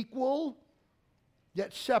all equal,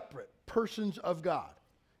 yet separate persons of God.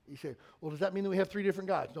 You say, well, does that mean that we have three different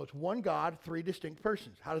gods? No, it's one God, three distinct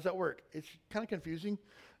persons. How does that work? It's kind of confusing,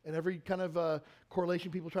 and every kind of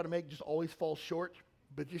correlation people try to make just always falls short,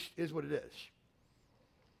 but it just is what it is.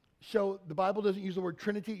 So the Bible doesn't use the word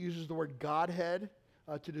Trinity. It uses the word Godhead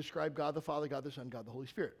to describe God the Father, God the Son, God the Holy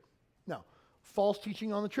Spirit. Now, false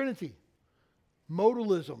teaching on the Trinity.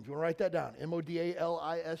 Modalism, if you want to write that down,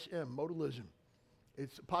 M-O-D-A-L-I-S-M, modalism.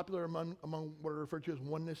 It's popular among what are referred to as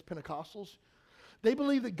oneness Pentecostals. They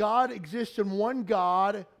believe that God exists in one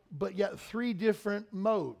God, but yet three different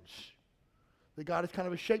modes. That God is kind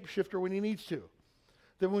of a shapeshifter when he needs to.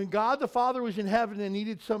 That when God the Father was in heaven and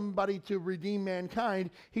needed somebody to redeem mankind,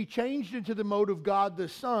 he changed into the mode of God the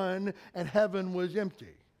Son, and heaven was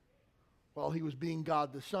empty while he was being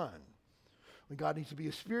God the Son. When God needs to be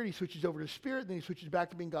a spirit, he switches over to spirit, then he switches back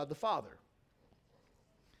to being God the Father.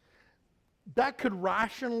 That could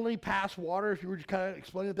rationally pass water if you were just kind of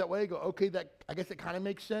explaining it that way. Go, okay, I guess it kind of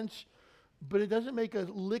makes sense. But it doesn't make a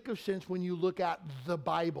lick of sense when you look at the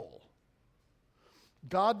Bible.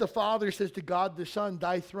 God the Father says to God the Son,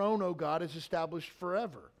 thy throne, O God, is established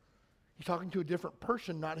forever. He's talking to a different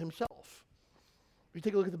person, not himself. If you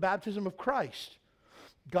take a look at the baptism of Christ,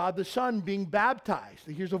 God the Son being baptized.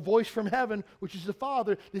 Here's a voice from heaven, which is the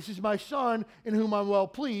Father. This is my Son in whom I'm well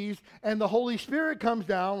pleased. And the Holy Spirit comes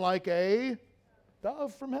down like a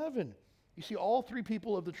dove from heaven. You see all three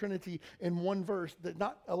people of the Trinity in one verse. That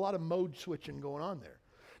not a lot of mode switching going on there.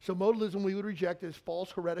 So modalism we would reject as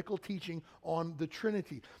false heretical teaching on the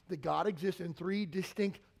Trinity. That God exists in three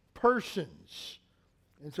distinct persons.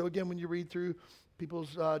 And so again, when you read through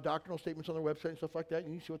people's doctrinal statements on their website and stuff like that,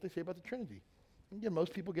 you see what they say about the Trinity. Again,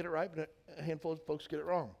 most people get it right, but a handful of folks get it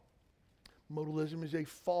wrong. Modalism is a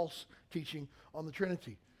false teaching on the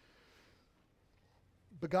Trinity.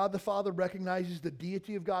 But God the Father recognizes the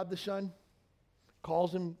deity of God the Son,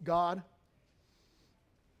 calls him God.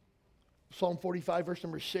 Psalm 45, verse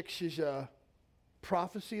number 6 is a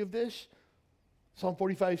prophecy of this. Psalm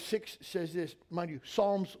 45:6 says this, mind you,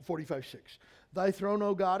 Psalms 45:6. Thy throne,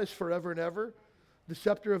 O God, is forever and ever. The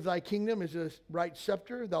scepter of thy kingdom is a right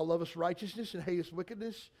scepter. Thou lovest righteousness and hatest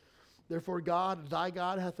wickedness. Therefore God, thy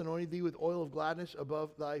God, hath anointed thee with oil of gladness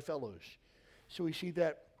above thy fellows. So we see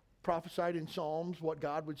that prophesied in Psalms, what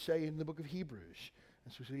God would say in the book of Hebrews.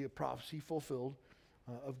 And so we see a prophecy fulfilled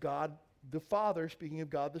of God the Father, speaking of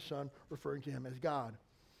God the Son, referring to him as God.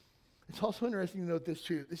 It's also interesting to note this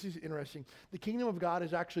too. This is interesting. The kingdom of God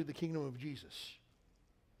is actually the kingdom of Jesus.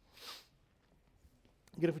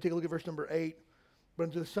 Again, if we take a look at verse number 8, but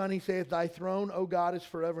unto the Son he saith, thy throne, O God, is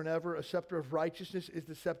forever and ever. A scepter of righteousness is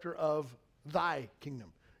the scepter of thy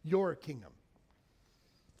kingdom, your kingdom.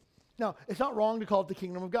 Now, it's not wrong to call it the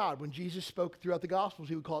kingdom of God. When Jesus spoke throughout the Gospels,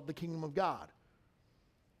 he would call it the kingdom of God.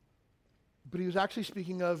 But he was actually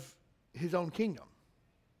speaking of his own kingdom.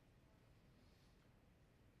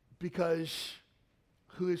 Because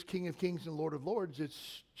who is King of Kings and Lord of Lords?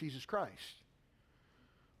 It's Jesus Christ.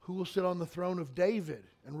 Who will sit on the throne of David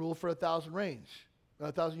and rule for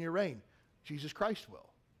 1,000-year reign? Jesus Christ will.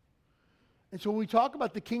 And so when we talk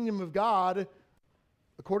about the kingdom of God,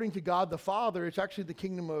 According to God the Father, it's actually the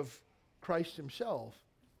kingdom of Christ himself.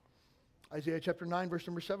 Isaiah chapter 9, verse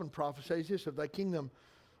number 7 prophesies this, of thy kingdom,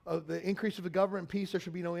 of the increase of the government and peace, there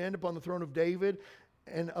shall be no end upon the throne of David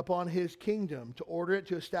and upon his kingdom, to order it,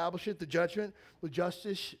 to establish it, the judgment with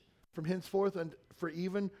justice from henceforth and for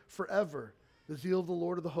even forever. The zeal of the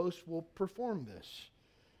Lord of the hosts will perform this.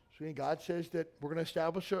 So again, God says that we're going to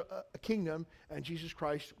establish a kingdom, and Jesus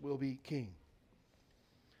Christ will be king.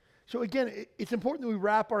 So again, it's important that we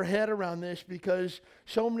wrap our head around this, because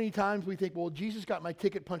so many times we think, well, Jesus got my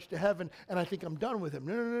ticket punched to heaven, and I think I'm done with him.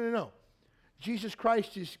 No. Jesus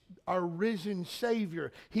Christ is our risen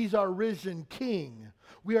Savior. He's our risen King.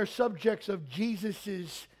 We are subjects of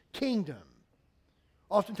Jesus' kingdom.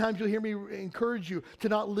 Oftentimes you'll hear me encourage you to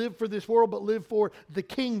not live for this world, but live for the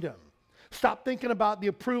kingdom. Stop thinking about the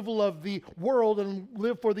approval of the world and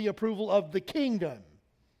live for the approval of the kingdom.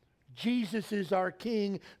 Jesus is our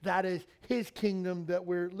King. That is his kingdom that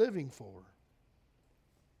we're living for.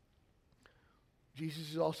 Jesus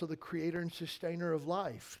is also the creator and sustainer of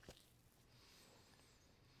life.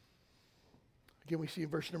 Again, we see in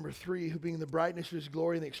verse number 3, who being the brightness of his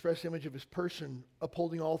glory and the express image of his person,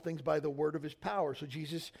 upholding all things by the word of his power. So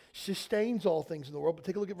Jesus sustains all things in the world. But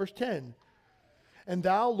take a look at verse 10. And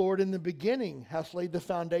thou, Lord, in the beginning hast laid the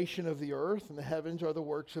foundation of the earth, and the heavens are the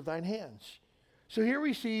works of thine hands. So here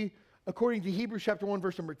we see, according to Hebrews chapter 1,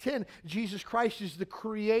 verse number 10, Jesus Christ is the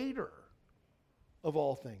creator of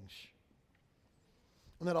all things.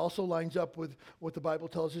 And that also lines up with what the Bible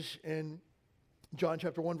tells us in John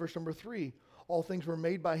chapter 1, verse number 3. All things were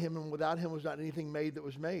made by him, and without him was not anything made that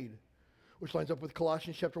was made. Which lines up with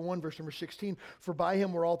Colossians chapter 1, verse number 16. For by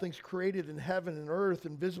him were all things created in heaven and earth,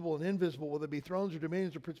 and visible and invisible, whether it be thrones or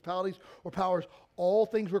dominions or principalities or powers. All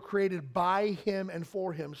things were created by him and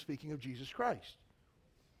for him, speaking of Jesus Christ.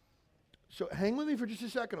 So hang with me for just a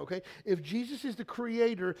second, okay? If Jesus is the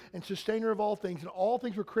creator and sustainer of all things, and all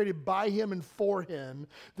things were created by him and for him,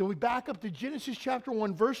 then we back up to Genesis chapter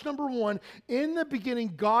 1, verse number 1. In the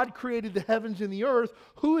beginning, God created the heavens and the earth.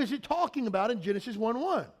 Who is it talking about in Genesis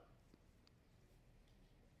 1:1?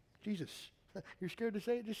 Jesus. You're scared to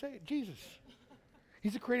say it? Just say it. Jesus.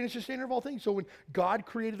 He's the creator and sustainer of all things. So when God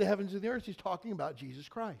created the heavens and the earth, he's talking about Jesus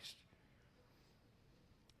Christ.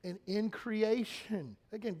 And in creation,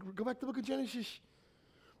 again, go back to the book of Genesis.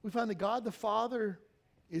 We find that God the Father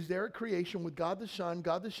is there at creation with God the Son.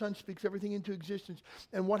 God the Son speaks everything into existence.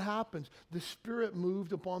 And what happens? The Spirit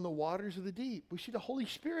moved upon the waters of the deep. We see the Holy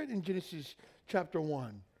Spirit in Genesis chapter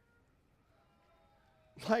 1.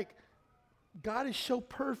 Like, God is so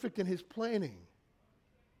perfect in his planning.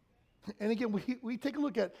 And again, we take a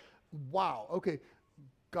look at, wow, okay,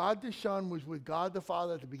 God the Son was with God the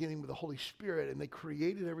Father at the beginning with the Holy Spirit, and they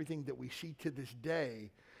created everything that we see to this day.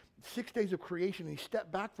 6 days of creation, and he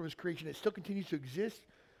stepped back from his creation. It still continues to exist.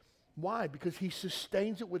 Why? Because he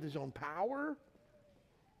sustains it with his own power.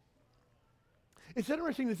 It's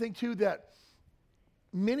interesting to think, too, that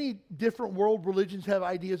many different world religions have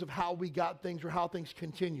ideas of how we got things or how things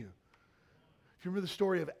continue. If you remember the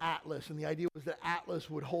story of Atlas, and the idea was that Atlas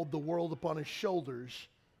would hold the world upon his shoulders,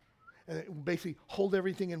 and it would basically hold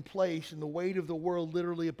everything in place, and the weight of the world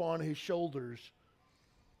literally upon his shoulders.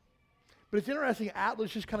 But it's interesting, Atlas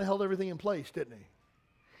just kind of held everything in place, didn't he?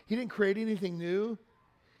 He didn't create anything new.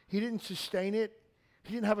 He didn't sustain it.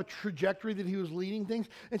 He didn't have a trajectory that he was leading things.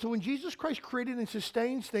 And so when Jesus Christ created and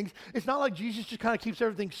sustains things, it's not like Jesus just kind of keeps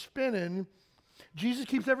everything spinning. Jesus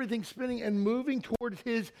keeps everything spinning and moving towards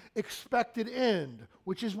his expected end,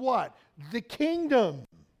 which is what? The kingdom.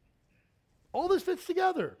 All this fits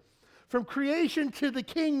together. From creation to the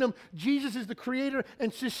kingdom, Jesus is the creator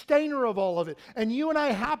and sustainer of all of it. And you and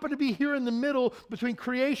I happen to be here in the middle between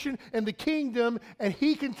creation and the kingdom, and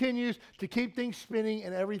he continues to keep things spinning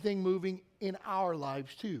and everything moving in our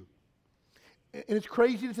lives too. And it's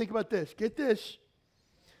crazy to think about this. Get this.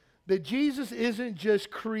 That Jesus isn't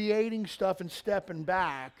just creating stuff and stepping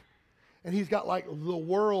back, and he's got like the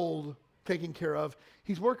world taken care of.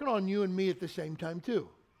 He's working on you and me at the same time too.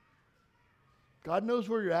 God knows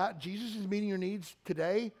where you're at. Jesus is meeting your needs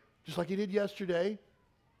today, just like he did yesterday.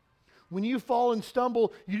 When you fall and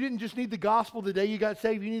stumble, you didn't just need the gospel the day you got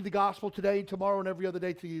saved. You need the gospel today, tomorrow, and every other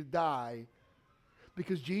day till you die.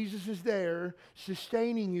 Because Jesus is there,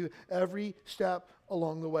 sustaining you every step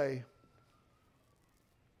along the way.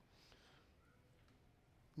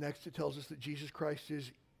 Next, it tells us that Jesus Christ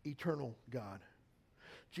is eternal God.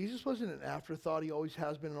 Jesus wasn't an afterthought. He always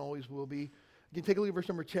has been and always will be. Again, take a look at verse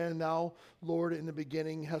number 10. Thou, Lord, in the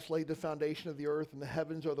beginning hast laid the foundation of the earth, and the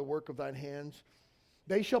heavens are the work of thine hands.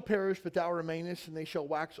 They shall perish, but thou remainest, and they shall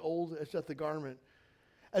wax old as doth the garment.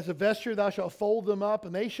 As a vesture thou shalt fold them up,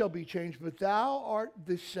 and they shall be changed, but thou art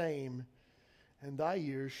the same, and thy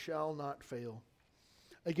years shall not fail.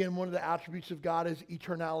 Again, one of the attributes of God is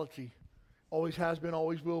eternality. Always has been,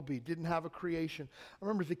 always will be. Didn't have a creation. I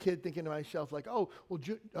remember as a kid thinking to myself, like, oh, well,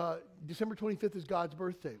 December 25th is God's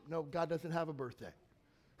birthday. No, God doesn't have a birthday.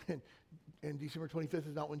 And December 25th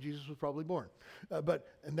is not when Jesus was probably born.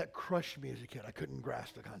 And that crushed me as a kid. I couldn't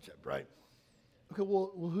grasp the concept, right? Okay,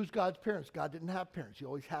 well, who's God's parents? God didn't have parents. He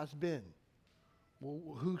always has been.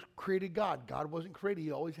 Well, who created God? God wasn't created.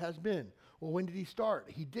 He always has been. Well, when did he start?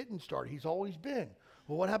 He didn't start. He's always been.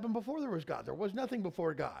 Well, what happened before there was God? There was nothing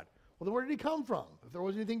before God. Well, then where did he come from? If there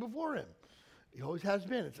wasn't anything before him. He always has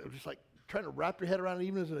been. It's just like trying to wrap your head around it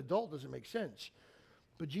even as an adult doesn't make sense.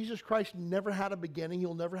 But Jesus Christ never had a beginning.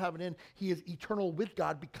 He'll never have an end. He is eternal with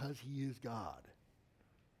God because he is God.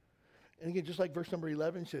 And again, just like verse number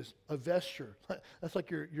 11 says, a vesture. That's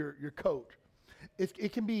like your coat.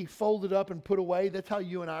 It can be folded up and put away. That's how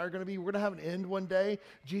you and I are going to be. We're going to have an end one day.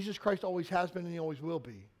 Jesus Christ always has been and he always will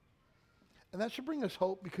be. And that should bring us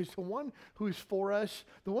hope because the one who is for us,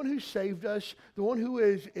 the one who saved us, the one who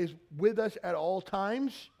is with us at all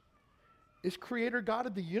times is Creator God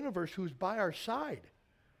of the universe who is by our side.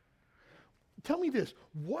 Tell me this,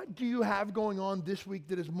 what do you have going on this week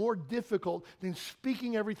that is more difficult than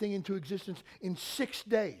speaking everything into existence in 6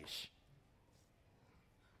 days?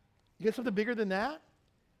 You got something bigger than that?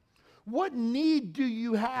 What need do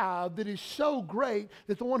you have that is so great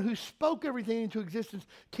that the one who spoke everything into existence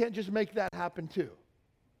can't just make that happen too?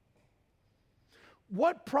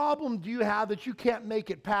 What problem do you have that you can't make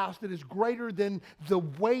it past that is greater than the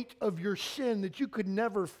weight of your sin that you could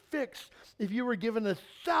never fix if you were given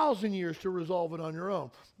 1,000 years to resolve it on your own?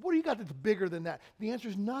 What do you got that's bigger than that? The answer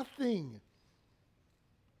is nothing.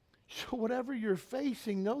 So whatever you're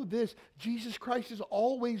facing, know this, Jesus Christ is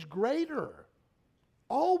always greater.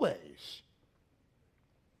 Always.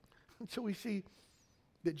 And so we see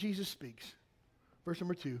that Jesus speaks. Verse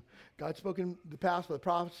number 2, God spoke in the past by the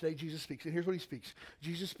prophets, today Jesus speaks. And here's what he speaks.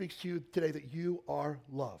 Jesus speaks to you today that you are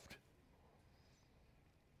loved.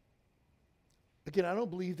 Again, I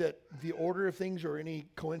don't believe that the order of things or any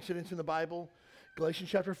coincidence in the Bible. Galatians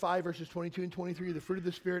chapter 5, verses 22 and 23, the fruit of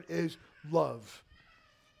the Spirit is love.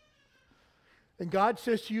 And God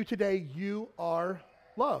says to you today, you are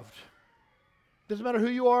loved. Doesn't matter who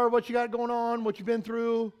you are, what you got going on, what you've been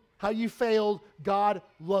through, how you failed, God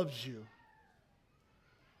loves you.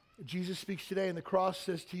 Jesus speaks today, and the cross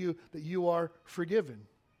says to you that you are forgiven.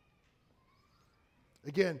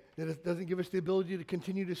 Again, it doesn't give us the ability to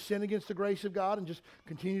continue to sin against the grace of God and just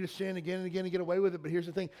continue to sin again and again and get away with it. But here's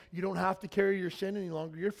the thing. You don't have to carry your sin any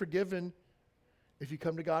longer. You're forgiven if you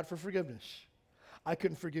come to God for forgiveness. I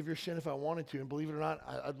couldn't forgive your sin if I wanted to. And believe it or not,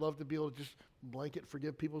 I'd love to be able to just blanket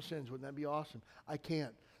forgive people's sins. Wouldn't that be awesome? I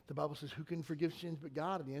can't. The Bible says, who can forgive sins but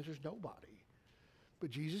God? And the answer is nobody. But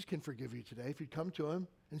Jesus can forgive you today. If you come to him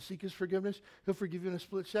and seek his forgiveness, he'll forgive you in a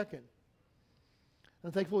split second. And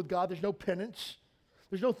I'm thankful with God, there's no penance.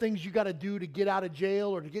 There's no things you got to do to get out of jail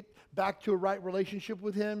or to get back to a right relationship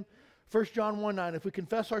with him. 1 John 1:9, if we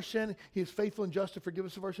confess our sin, he is faithful and just to forgive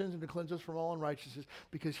us of our sins and to cleanse us from all unrighteousness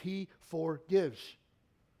because he forgives.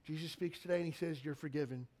 Jesus speaks today and he says, you're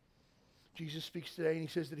forgiven. Jesus speaks today and he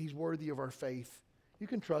says that he's worthy of our faith. You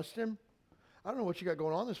can trust him. I don't know what you got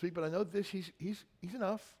going on this week, but I know this, he's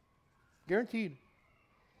enough. Guaranteed.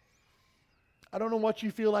 I don't know what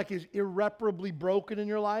you feel like is irreparably broken in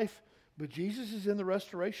your life, but Jesus is in the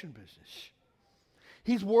restoration business.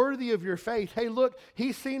 He's worthy of your faith. Hey, look,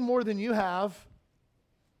 he's seen more than you have,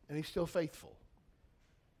 and he's still faithful.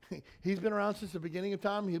 He's been around since the beginning of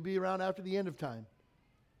time. He'll be around after the end of time.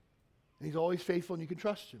 And he's always faithful, and you can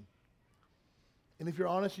trust him. And if you're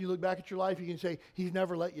honest and you look back at your life, you can say, he's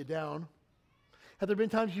never let you down. Have there been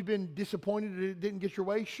times you've been disappointed that it didn't get your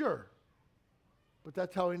way? Sure. But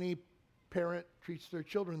that's how any parent treats their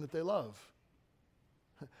children that they love.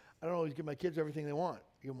 I don't always give my kids everything they want.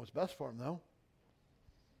 I give them what's best for them, though.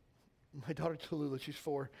 My daughter Tallulah, she's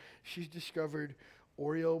 4. She's discovered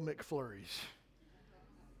Oreo McFlurries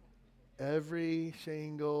every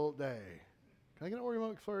single day. Can I get an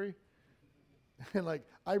Oreo McFlurry? And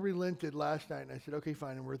I relented last night, and I said, okay,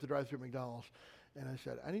 fine. And we're at the drive-thru at McDonald's. And I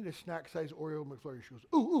said, I need a snack-size Oreo McFlurry. She goes,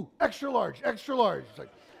 ooh, extra large, extra large. It's like,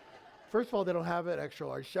 first of all, they don't have it extra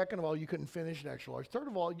large. Second of all, you couldn't finish an extra large. Third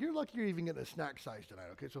of all, you're lucky you're even getting a snack size tonight,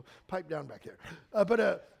 okay? So pipe down back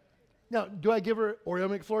there. Now, do I give her Oreo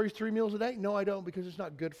McFlurries 3 meals a day? No, I don't, because it's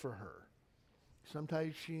not good for her.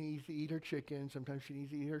 Sometimes she needs to eat her chicken. Sometimes she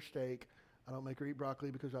needs to eat her steak. I don't make her eat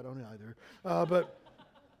broccoli because I don't either. But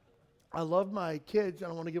I love my kids,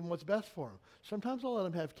 and I want to give them what's best for them. Sometimes I'll let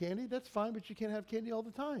them have candy. That's fine, but you can't have candy all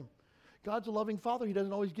the time. God's a loving Father. He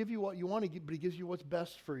doesn't always give you what you want, but He gives you what's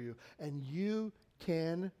best for you. And you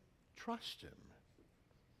can trust Him.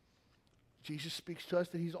 Jesus speaks to us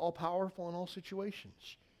that He's all-powerful in all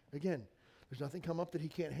situations. Again, there's nothing come up that He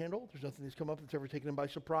can't handle. There's nothing that's come up that's ever taken Him by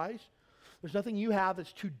surprise. There's nothing you have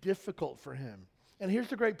that's too difficult for Him. And here's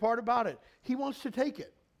the great part about it. He wants to take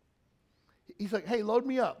it. He's like, hey, load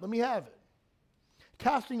me up. Let me have it.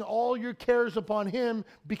 Casting all your cares upon Him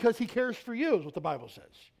because He cares for you is what the Bible says.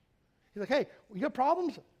 He's like, hey, you got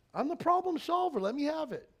problems? I'm the problem solver. Let me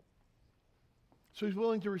have it. So He's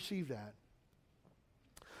willing to receive that.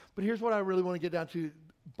 But here's what I really want to get down to,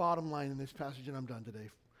 bottom line in this passage, and I'm done today.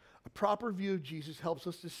 A proper view of Jesus helps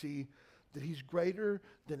us to see that He's greater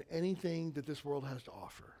than anything that this world has to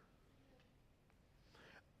offer.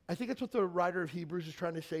 I think that's what the writer of Hebrews is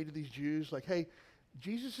trying to say to these Jews. Like, hey,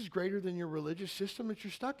 Jesus is greater than your religious system that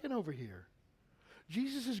you're stuck in over here.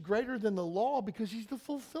 Jesus is greater than the law because He's the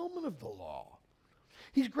fulfillment of the law.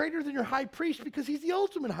 He's greater than your high priest because He's the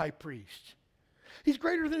ultimate high priest. He's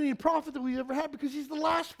greater than any prophet that we've ever had because He's the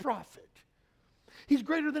last prophet. He's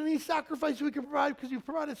greater than any sacrifice we can provide because He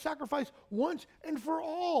provided sacrifice once and for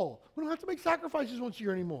all. We don't have to make sacrifices once a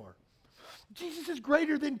year anymore. Jesus is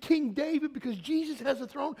greater than King David because Jesus has a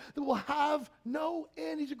throne that will have no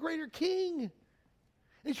end. He's a greater king. And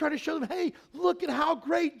He's trying to show them, hey, look at how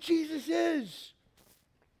great Jesus is.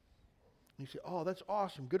 And you say, oh, that's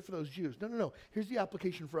awesome. Good for those Jews. No. Here's the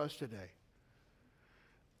application for us today.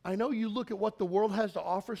 I know you look at what the world has to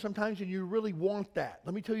offer sometimes and you really want that.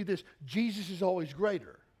 Let me tell you this, Jesus is always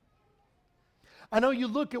greater. I know you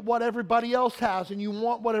look at what everybody else has and you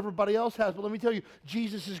want what everybody else has, but let me tell you,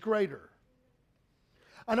 Jesus is greater.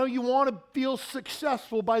 I know you want to feel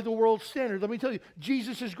successful by the world's standard. Let me tell you,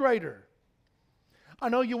 Jesus is greater. I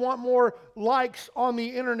know you want more likes on the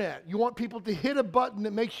internet. You want people to hit a button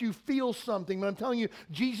that makes you feel something. But I'm telling you,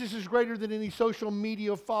 Jesus is greater than any social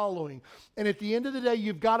media following. And at the end of the day,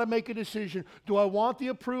 you've got to make a decision. Do I want the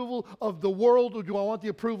approval of the world or do I want the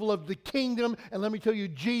approval of the kingdom? And let me tell you,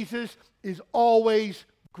 Jesus is always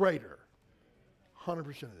greater. 100% of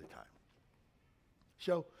the time.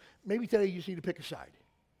 So maybe today you just need to pick a side.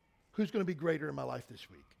 Who's going to be greater in my life this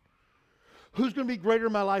week? Who's going to be greater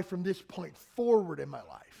in my life from this point forward in my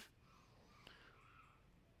life?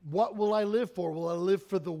 What will I live for? Will I live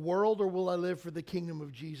for the world or will I live for the kingdom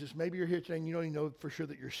of Jesus? Maybe you're here today and you don't even know for sure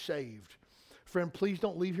that you're saved. Friend, please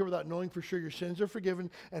don't leave here without knowing for sure your sins are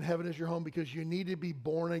forgiven and heaven is your home because you need to be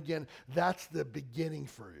born again. That's the beginning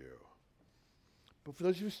for you. But for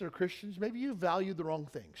those of us that are Christians, maybe you value the wrong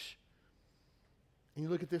things. And you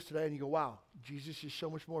look at this today and you go, wow, Jesus is so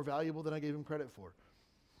much more valuable than I gave Him credit for.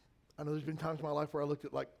 I know there's been times in my life where I looked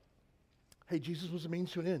at like, hey, Jesus was a means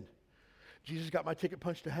to an end. Jesus got my ticket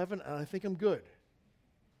punched to heaven and I think I'm good.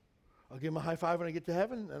 I'll give Him a high five when I get to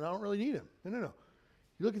heaven and I don't really need Him. No.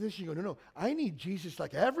 You look at this and you go, no, I need Jesus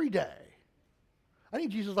like every day. I need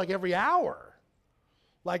Jesus like every hour.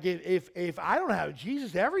 Like if I don't have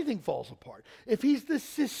Jesus, everything falls apart. If He's the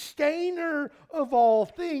sustainer of all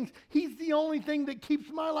things, He's the only thing that keeps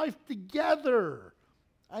my life together.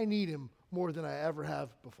 I need Him more than I ever have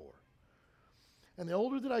before. And the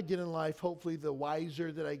older that I get in life, hopefully the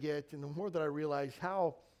wiser that I get and the more that I realize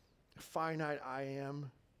how finite I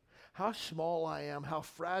am, how small I am, how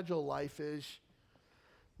fragile life is.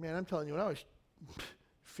 Man, I'm telling you, when I was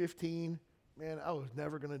 15, man, I was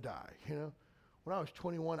never going to die, When I was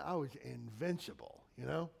 21, I was invincible,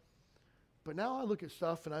 But now I look at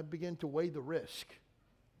stuff and I begin to weigh the risk.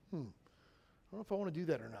 I don't know if I want to do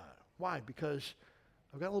that or not. Why? Because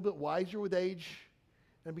I've got a little bit wiser with age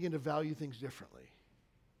and I begin to value things differently.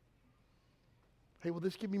 Hey, will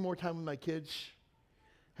this give me more time with my kids?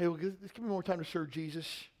 Hey, will this give me more time to serve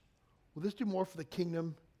Jesus? Will this do more for the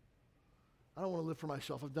kingdom? I don't want to live for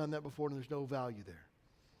myself. I've done that before and there's no value there.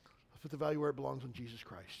 Let's put the value where it belongs on Jesus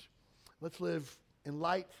Christ. Let's live in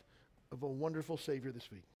light of a wonderful Savior this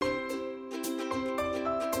week.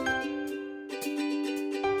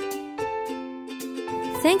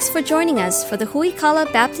 Thanks for joining us for the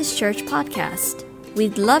Huikala Baptist Church podcast.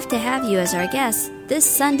 We'd love to have you as our guest this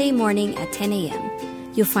Sunday morning at 10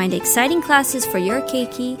 a.m. You'll find exciting classes for your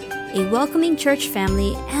keiki, a welcoming church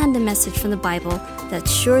family, and a message from the Bible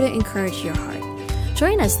that's sure to encourage your heart.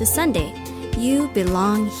 Join us this Sunday. You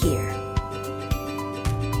belong here.